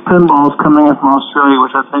I guess Pinball's coming in from Australia,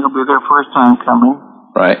 which I think will be their first time coming.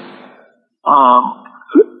 Right.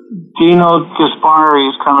 Dino Gaspari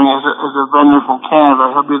is coming as a vendor from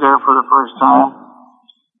Canada. He'll be there for the first time.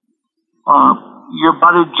 Your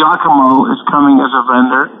buddy Giacomo is coming as a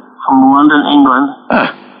vendor from London, England.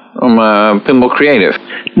 From Pinball Creative.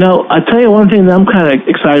 No, I tell you one thing that I'm kind of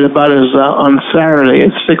excited about is on Saturday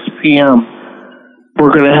at 6 p.m.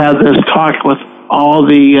 we're going to have this talk with all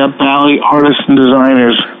the Bally artists and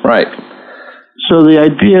designers. Right. So the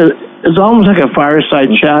idea is almost like a fireside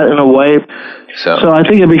chat in a way. So I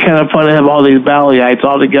think it'd be kind of fun to have all these Ballyites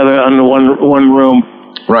all together under one room.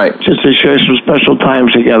 Right. Just to share some special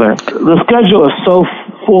times together. The schedule is so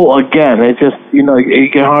full again. It just, you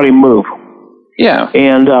can hardly move. Yeah.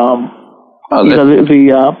 And,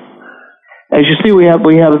 as you see, we have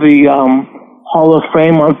the Hall of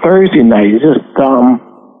Fame on Thursday night.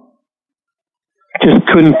 Just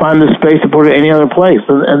couldn't find the space to put it any other place.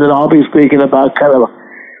 And then I'll be speaking about kind of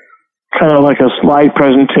like a slide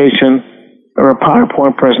presentation or a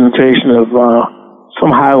PowerPoint presentation of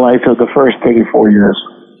some highlights of the first 34 years.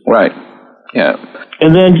 Right. Yeah.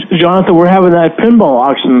 And then, Jonathan, we're having that pinball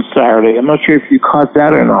auction Saturday. I'm not sure if you caught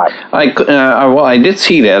that or not. I did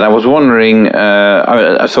see that. I was wondering,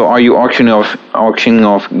 so are you auctioning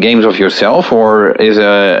off games of yourself, or is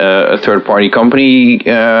a third-party company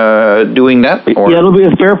doing that? Or? Yeah, it'll be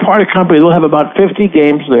a third-party company. They'll have about 50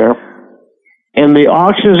 games there. And the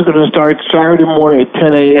auction is going to start Saturday morning at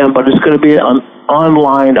 10 a.m., but it's going to be an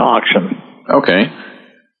online auction. Okay.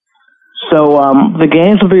 So the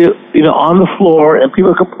games will be, on the floor, and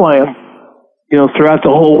people can play them, throughout the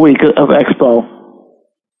whole week of Expo.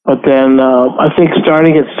 But then I think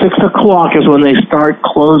starting at 6 o'clock is when they start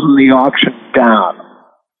closing the auction down.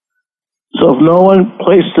 So if no one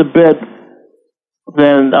places a bid,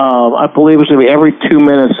 then I believe it's going to be every 2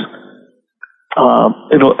 minutes.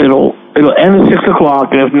 It'll end at 6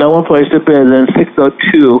 o'clock, and if no one places a bid, then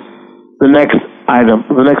 6:02, the next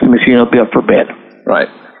machine will be up for bid. Right.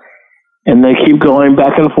 And they keep going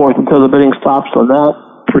back and forth until the bidding stops on that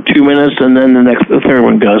for 2 minutes, and then the third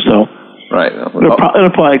one goes. So right.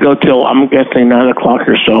 It'll probably go till, I'm guessing, 9 o'clock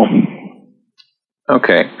or so.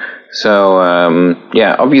 Okay. So,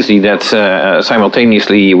 obviously that's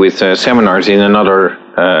simultaneously with seminars in another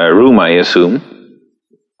room, I assume.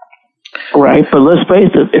 Right, but let's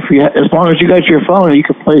face it, as long as you got your phone, you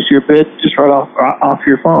can place your bid just right off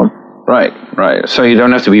your phone. Right. So you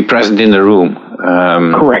don't have to be present in the room.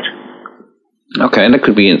 Correct. Okay, that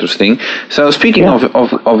could be interesting. So speaking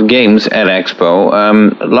of games at Expo,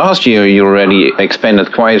 last year you already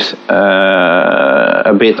expanded quite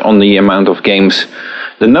a bit on the amount of games,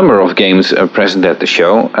 the number of games present at the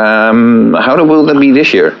show. How will that be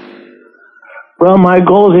this year? Well, my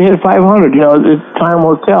goal is to hit 500. Time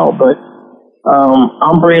will tell, but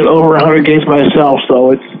I'm bringing over 100 games myself,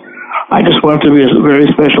 so I just want it to be a very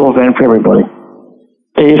special event for everybody.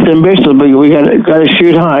 It's ambitious, but we got to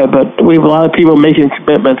shoot high. But we have a lot of people making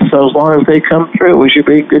commitments, so as long as they come through, we should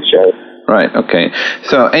be in good shape. Right. Okay.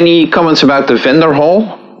 So, any comments about the vendor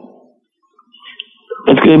hall?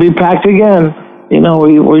 It's going to be packed again.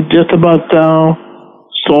 We're just about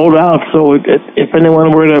sold out. So, if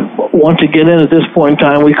anyone were to want to get in at this point in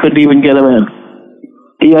time, we couldn't even get them in.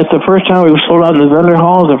 Yeah, it's the first time we sold out in the vendor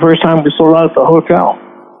hall. It's the first time we sold out at the hotel.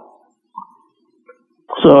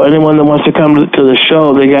 So anyone that wants to come to the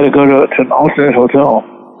show, they got to go to an alternate hotel.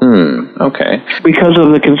 Okay. Because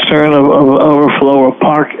of the concern of overflow of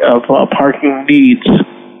parking needs,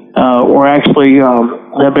 we're actually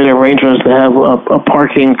have made arrangements to have a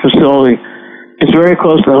parking facility. It's very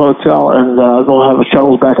close to the hotel, and they'll have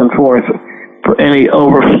shuttles back and forth for any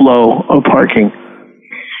overflow of parking.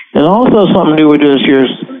 And also something new we do this year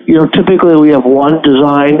is, typically we have one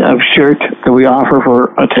design of shirt that we offer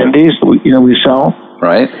for attendees. We sell.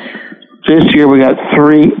 Right. This year we got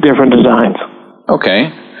 3 different designs.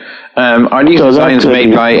 Okay. Are these designs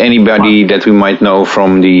made by anybody that we might know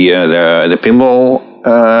from the pinball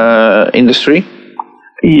industry?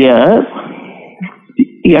 Yeah.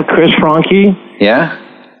 Yeah, Chris Franke. Yeah.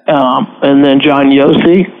 And then John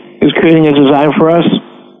Yossi is creating a design for us.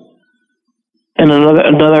 And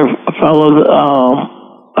another fellow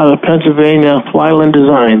out of Pennsylvania, Flyland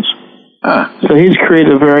Designs. So he's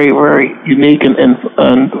created a very, very unique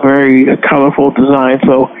and very colorful design.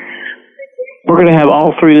 So we're going to have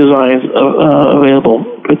all 3 designs available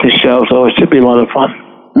at the show. So it should be a lot of fun.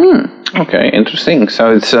 Okay, interesting.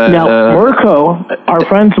 So it's now Mirko, our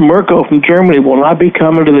friends Mirko from Germany will not be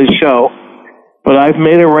coming to the show, but I've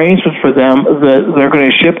made arrangements for them that they're going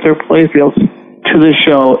to ship their playfields to the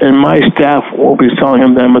show, and my staff will be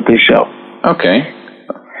selling them at the show. Okay.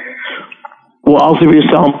 We'll also be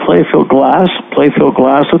selling playfield glass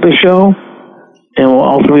at the show, and we'll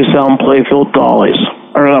also be selling playfield dollies.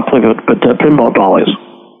 Or not playfield, but pinball dollies.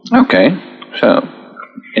 Okay, so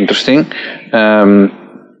interesting.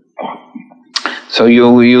 So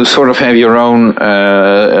you sort of have your own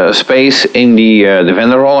space in the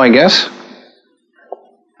vendor hall, I guess?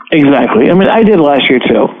 Exactly. I mean, I did last year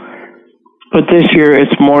too. But this year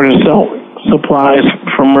it's more to sell supplies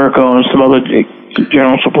from Mirko and some other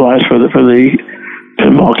general supplies for the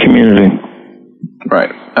pinball community.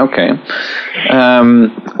 Right. Okay.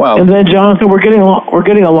 Well. And then, Jonathan, we're getting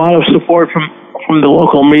a lot of support from the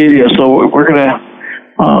local media, so we're gonna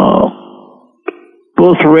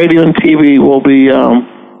both radio and TV will be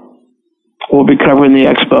covering the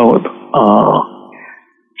expo.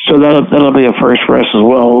 So that'll be a first for us as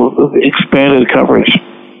well. Expanded coverage.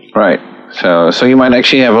 Right. So you might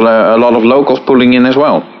actually have a lot of locals pulling in as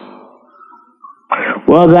well.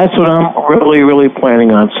 Well, that's what I'm really, really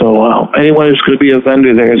planning on. So anyone who's going to be a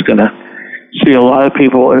vendor there is going to see a lot of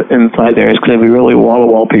people inside there. It's going to be really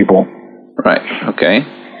wall-to-wall people. Right. Okay.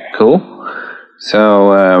 Cool.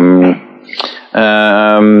 So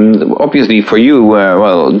obviously for you,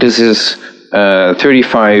 well, this is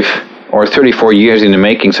 35 or 34 years in the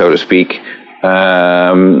making, so to speak.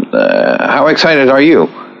 How excited are you?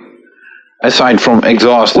 Aside from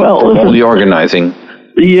exhausted from all the organizing.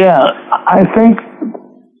 Yeah, I think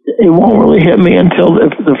it won't really hit me until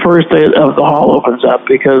the first day of the hall opens up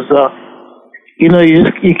because, you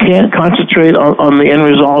can't concentrate on the end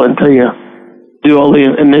result until you do all the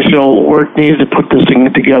initial work needed to put this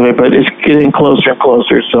thing together, but it's getting closer and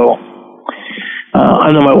closer. So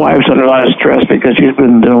I know my wife's under a lot of stress because she's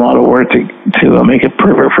been doing a lot of work to make it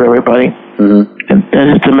perfect for everybody. Mm-hmm. And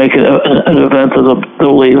just to make it an event that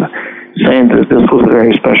they'll leave saying that this was a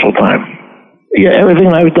very special time. Yeah,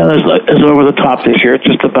 everything I've done is over the top this year. It's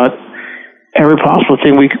just about every possible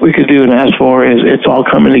thing we could do and ask for. It's all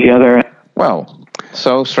coming together. Well,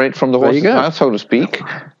 so straight from the horse's mouth, so to speak,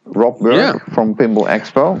 Rob Berg from Pinball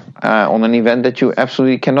Expo on an event that you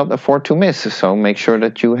absolutely cannot afford to miss. So make sure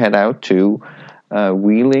that you head out to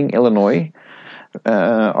Wheeling, Illinois,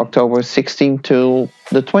 October 16th till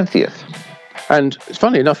the 20th. And it's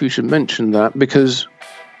funny enough you should mention that because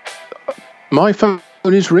my phone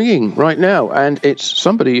is ringing right now, and it's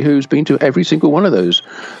somebody who's been to every single one of those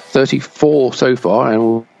 34 so far, and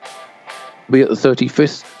will be at the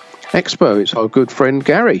 35th Expo. It's our good friend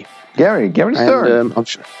Gary. Gary Stern. I'm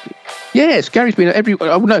sure. Yes, Gary's been at every.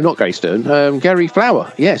 Oh no, not Gary Stern. Gary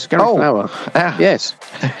Flower. Yes, Gary Flower. Yes,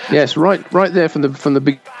 right there from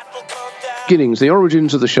the beginnings, the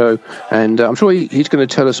origins of the show, and I'm sure he's going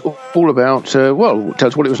to tell us all about. Tell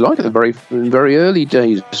us what it was like at the very early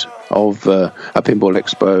days of a Pinball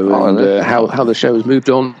Expo, and how the show has moved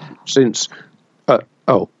on since. What?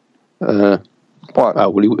 Oh, well,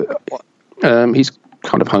 he's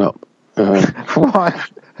kind of hung up.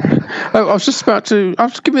 What? I was just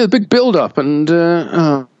giving me a big build-up, and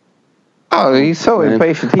he's so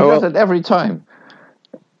impatient. He does it every time.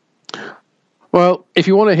 Well, if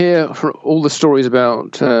you want to hear all the stories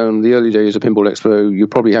about the early days of Pinball Expo, you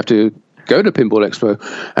probably have to go to Pinball Expo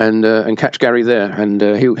and catch Gary there, and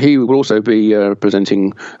he will also be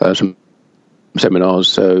presenting some seminars,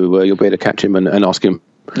 so you'll be able to catch him and ask him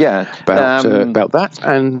about that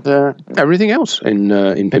and everything else in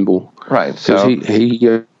pinball. Right. So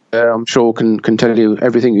he I'm sure can tell you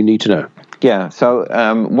everything you need to know. Yeah. So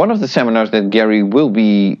one of the seminars that Gary will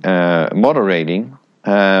be moderating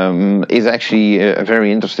is actually a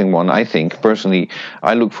very interesting one. I think personally,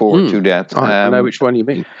 I look forward to that. I know which one you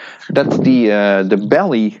mean. That's the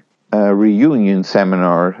Bally reunion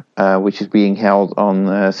seminar, which is being held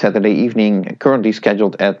on Saturday evening, currently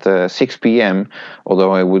scheduled at 6 p.m.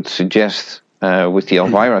 Although I would suggest, with the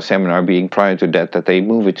Elvira seminar being prior to that they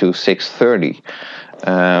move it to 6:30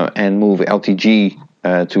 and move LTG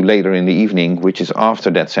to later in the evening, which is after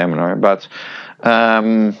that seminar. But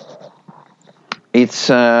it's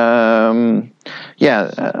a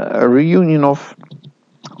reunion of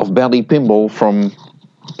Bally pinball from.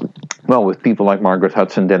 Well, with people like Margaret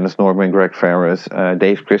Hudson, Dennis Norman, Greg Ferris,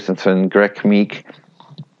 Dave Christensen, Greg Meek,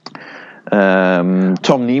 Tom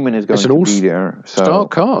Neiman is going to be there. So, star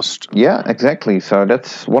cast. Yeah, exactly. So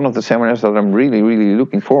that's one of the seminars that I'm really, really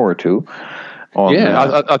looking forward to.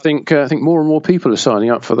 I think more and more people are signing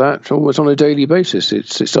up for that almost on a daily basis. It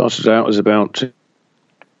started out as about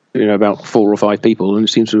 4 or 5 people, and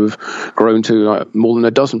it seems to have grown to more than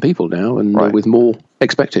a dozen people now, and with more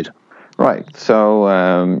expected. Right. So,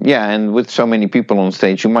 and with so many people on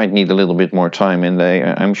stage, you might need a little bit more time. And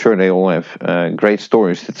I'm sure they all have great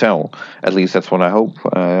stories to tell. At least that's what I hope,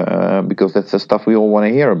 because that's the stuff we all want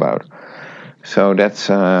to hear about. So that's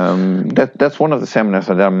one of the seminars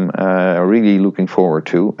that I'm really looking forward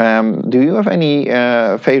to. Do you have any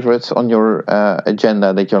favorites on your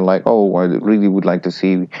agenda that you're like, oh, I really would like to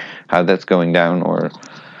see how that's going down, or...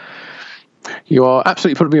 You are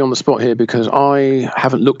absolutely putting me on the spot here, because I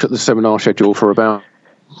haven't looked at the seminar schedule for about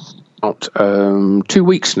 2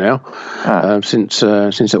 weeks now, since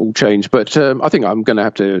it all changed. But I think I'm going to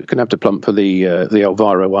have to plump for the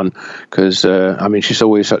Elvira one, because she's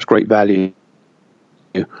always such great value.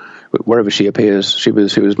 Wherever she appears, she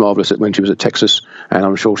was marvelous when she was at Texas, and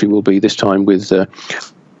I'm sure she will be this time with.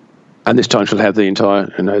 And this time she'll have the entire,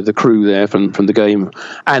 the crew there from the game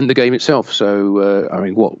and the game itself. So,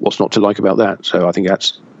 what's not to like about that? So I think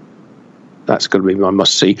that's going to be my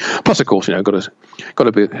must see. Plus, of course, got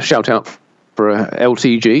to be a shout out for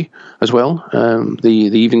LTG as well. The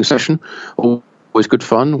evening session, always good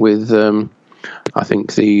fun with, I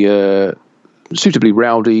think, the suitably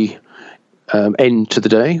rowdy end to the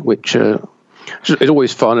day, which is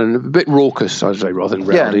always fun and a bit raucous, I'd say, rather than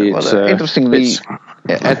rowdy. Yeah, well, interestingly,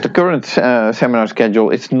 at the current seminar schedule,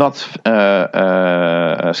 it's not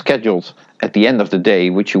scheduled at the end of the day,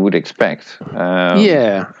 which you would expect. I'm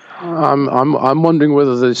wondering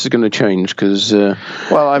whether this is going to change, because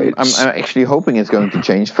I'm actually hoping it's going to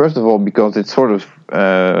change. First of all, because it's sort of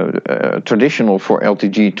traditional for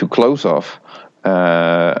LTG to close off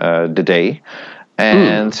the day.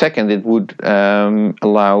 And second, it would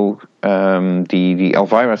allow the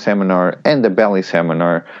Elvira seminar and the Bally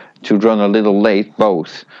seminar to run a little late,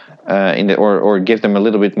 both, or give them a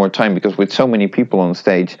little bit more time, because with so many people on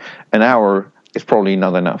stage, an hour is probably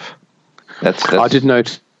not enough. That's I did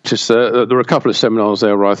notice there were a couple of seminars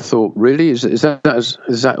there where I thought, really, is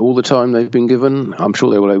that all the time they've been given? I'm sure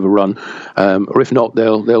they will overrun, or if not,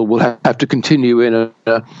 we'll have to continue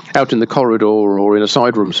out in the corridor or in a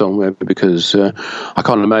side room somewhere, because I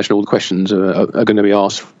can't imagine all the questions are going to be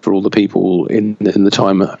asked for all the people in the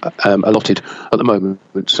time allotted at the moment.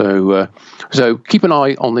 So keep an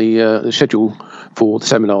eye on the schedule for the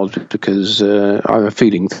seminars, because I have a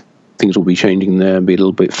feeling things will be changing there and be a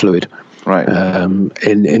little bit fluid. Right.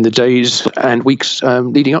 In the days and weeks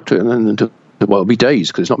leading up to it, and it'll be days,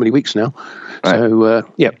 because it's not many weeks now. Right. So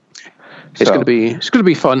it's going to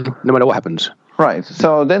be fun no matter what happens. Right.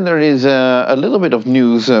 So then there is a little bit of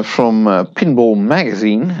news from Pinball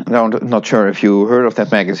Magazine. Now, I'm not sure if you heard of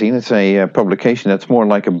that magazine. It's a publication that's more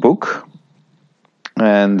like a book.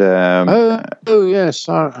 And yes,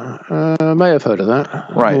 I may have heard of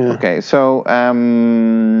that. Right. Yeah. Okay. So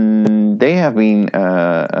they have been.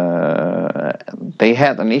 They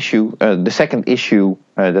had an issue. The second issue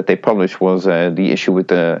that they published was the issue with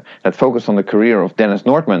that focused on the career of Dennis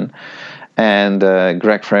Nordman. And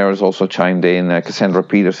Greg Freres also chimed in. Cassandra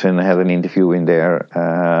Peterson had an interview in there,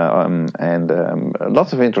 and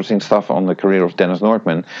lots of interesting stuff on the career of Dennis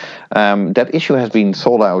Nordman. That issue has been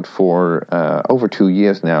sold out for over 2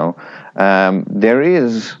 years now. There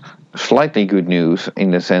is slightly good news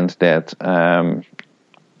in the sense that,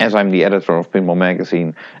 as I'm the editor of Pinball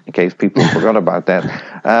Magazine, in case people forgot about that,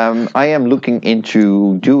 I am looking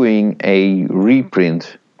into doing a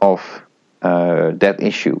reprint of that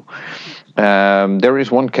issue. There is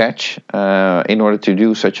one catch. In order to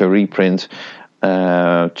do such a reprint,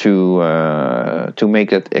 to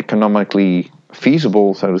make it economically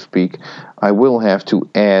feasible, so to speak, I will have to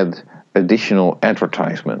add additional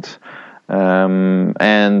advertisements.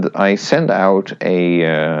 And I send out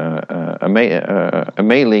a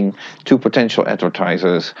mailing to potential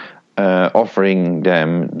advertisers, offering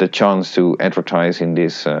them the chance to advertise in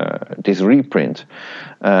this reprint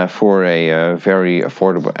for a very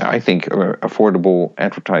affordable, I think, affordable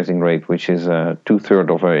advertising rate, which is 2/3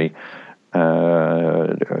 of a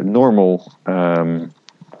normal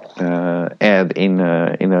ad in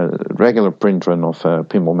a regular print run of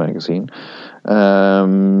Pinball Magazine.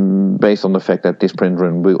 Based on the fact that this print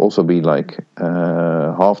run will also be like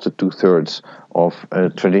half to 2/3 of a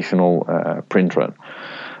traditional print run.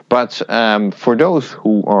 But for those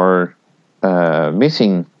who are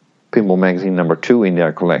missing Pinball Magazine number 2 in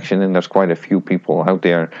their collection, and there's quite a few people out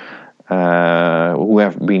there who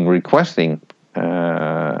have been requesting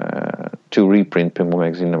to reprint Pinball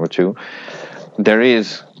Magazine number 2, there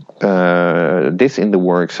is this in the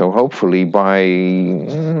works. So hopefully by,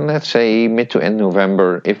 let's say, mid to end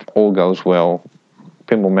November, if all goes well,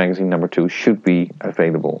 Pinball Magazine number 2 should be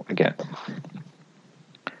available again.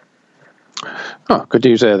 Oh, good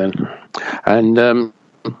news there then. And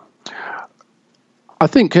I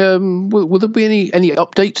think will there be any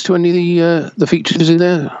updates to any of the features in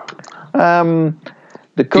there?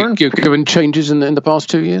 The current given changes in the past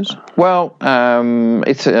 2 years. Well,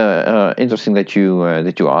 it's interesting that you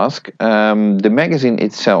ask. The magazine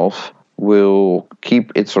itself will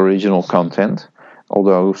keep its original content,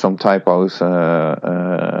 although some typos that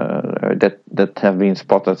have been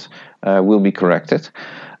spotted will be corrected.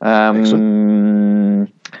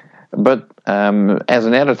 But as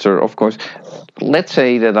an editor, of course, let's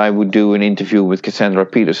say that I would do an interview with Cassandra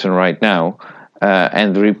Peterson right now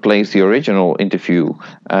and replace the original interview.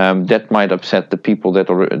 That might upset the people that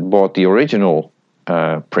bought the original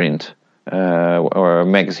print or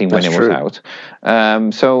magazine when it was out.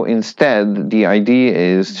 So instead, the idea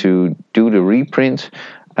is to do the reprint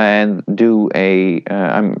and do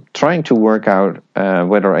I'm trying to work out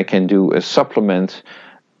whether I can do a supplement,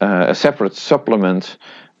 a separate supplement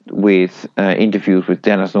with interviews with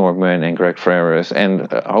Dennis Nordman and Greg Freres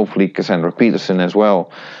and hopefully Cassandra Peterson as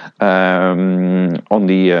well on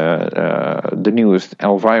the newest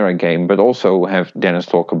Elvira game, but also have Dennis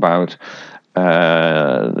talk about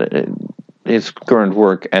his current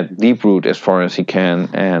work at Deeproot as far as he can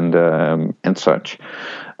and such.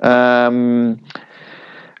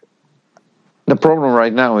 The problem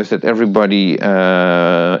right now is that everybody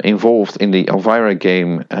involved in the Elvira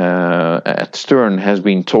game at Stern has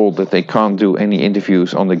been told that they can't do any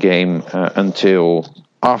interviews on the game until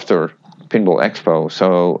after Pinball Expo.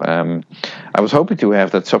 So I was hoping to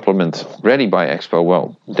have that supplement ready by Expo.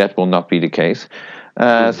 Well, that will not be the case.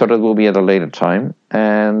 So that will be at a later time.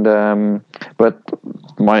 And but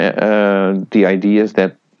the idea is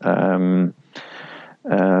that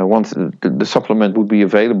once the supplement would be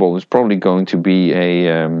available, it's probably going to be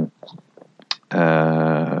a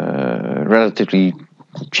relatively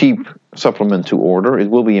cheap supplement to order. It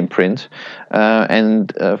will be in print,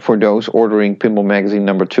 and for those ordering Pinball Magazine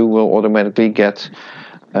number 2 will automatically get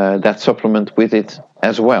that supplement with it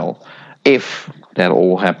as well. If that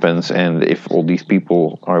all happens, and if all these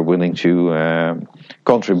people are willing to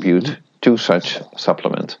contribute to such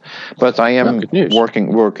supplement, but I am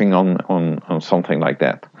working on something like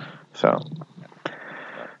that. So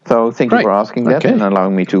thank you for asking that and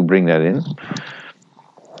allowing me to bring that in.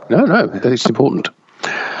 No, it's important.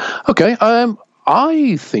 Okay,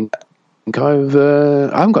 I think I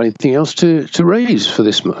haven't got anything else to raise for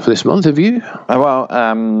this month. Have you?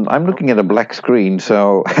 I'm looking at a black screen,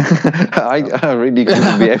 so I really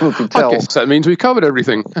couldn't be able to tell. I guess that means we covered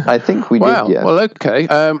everything. I think we did. Yeah. Well, okay.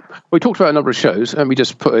 We talked about a number of shows, and we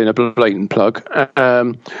just put in a blatant plug. Quite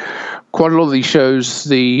a lot of these shows,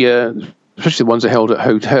 especially the ones that are held at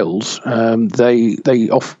hotels, they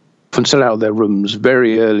often sell out their rooms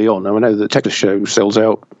very early on. I know the Texas show sells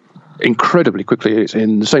out incredibly quickly. It's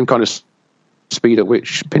in the same kind of speed at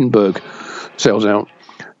which Pinburg sells out.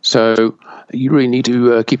 So you really need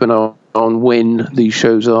to keep an eye on when these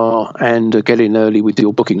shows are and get in early with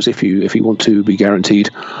your bookings if you want to be guaranteed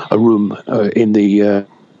a room in the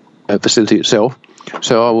facility itself.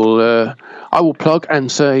 So I will plug and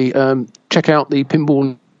say check out the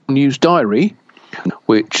Pinball News Diary,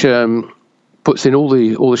 which puts in all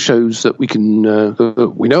the shows that we can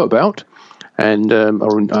that we know about and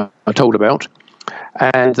are told about.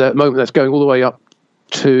 And at the moment, that's going all the way up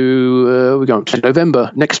to we're going to November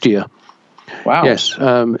next year. Wow! Yes.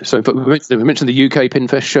 So we mentioned the UK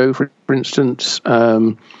Pinfest show, for instance.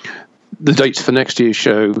 The dates for next year's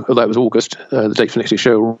show, that was August. The dates for next year's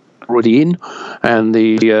show are already in, and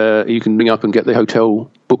you can ring up and get the hotel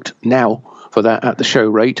booked now for that at the show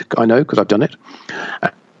rate. I know because I've done it.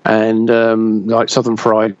 And like Southern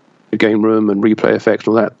Fried Game Room and Replay Effects,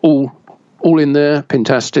 all that, all in there.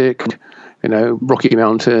 Pintastic. Rocky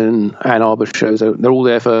Mountain, Ann Arbor shows, they're all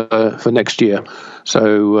there for next year.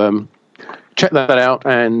 So check that out.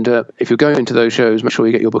 And if you're going to those shows, make sure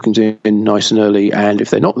you get your bookings in nice and early. And if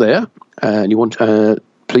they're not there and you want,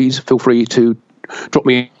 please feel free to drop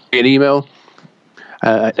me an email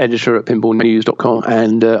at editor@pinballnews.com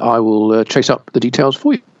and I will chase up the details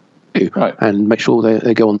for you and make sure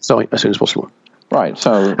they go on the site as soon as possible. Right.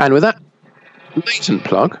 So, and with that blatant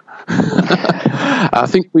plug, I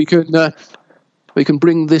think we can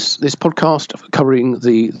bring this podcast covering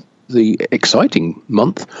the exciting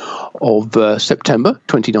month of September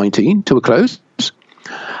 2019 to a close.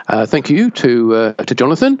 Thank you to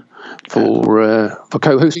Jonathan for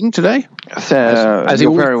co-hosting today. As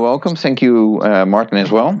you're very welcome. Thank you, Martin,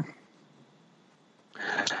 as well.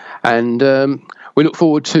 And we look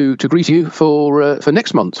forward to greeting you for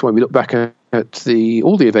next month when we look back at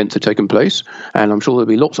all the events that have taken place, and I'm sure there'll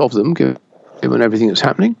be lots of them, given and everything that's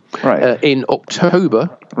happening. Right. In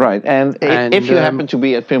October. Right, and if you happen to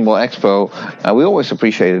be at Pinball Expo, we always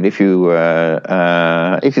appreciate it if you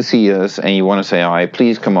see us and you want to say hi,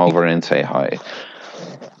 please come over and say hi.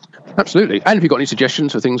 Absolutely. And if you've got any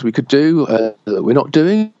suggestions for things we could do that we're not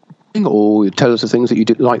doing, or tell us the things that you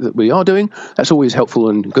did like that we are doing, that's always helpful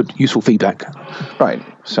and good, useful feedback. Right.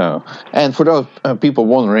 So, and for those people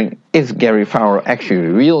wondering, is Gary Fowler actually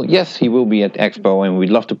real? Yes, he will be at Expo, and we'd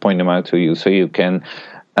love to point them out to you so you can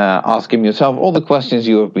ask him yourself all the questions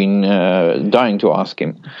you have been dying to ask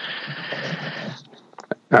him.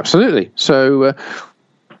 Absolutely. So,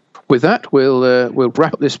 with that, we'll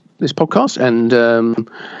wrap up this podcast,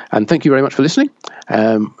 and thank you very much for listening.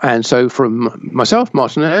 And so, from myself,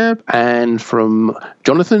 Martin Erb, and from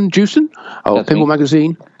Jonathan Jewson of Pinball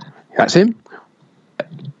Magazine, that's him.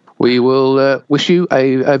 We will wish you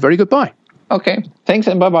a very good bye. Okay. Thanks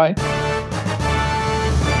and bye bye.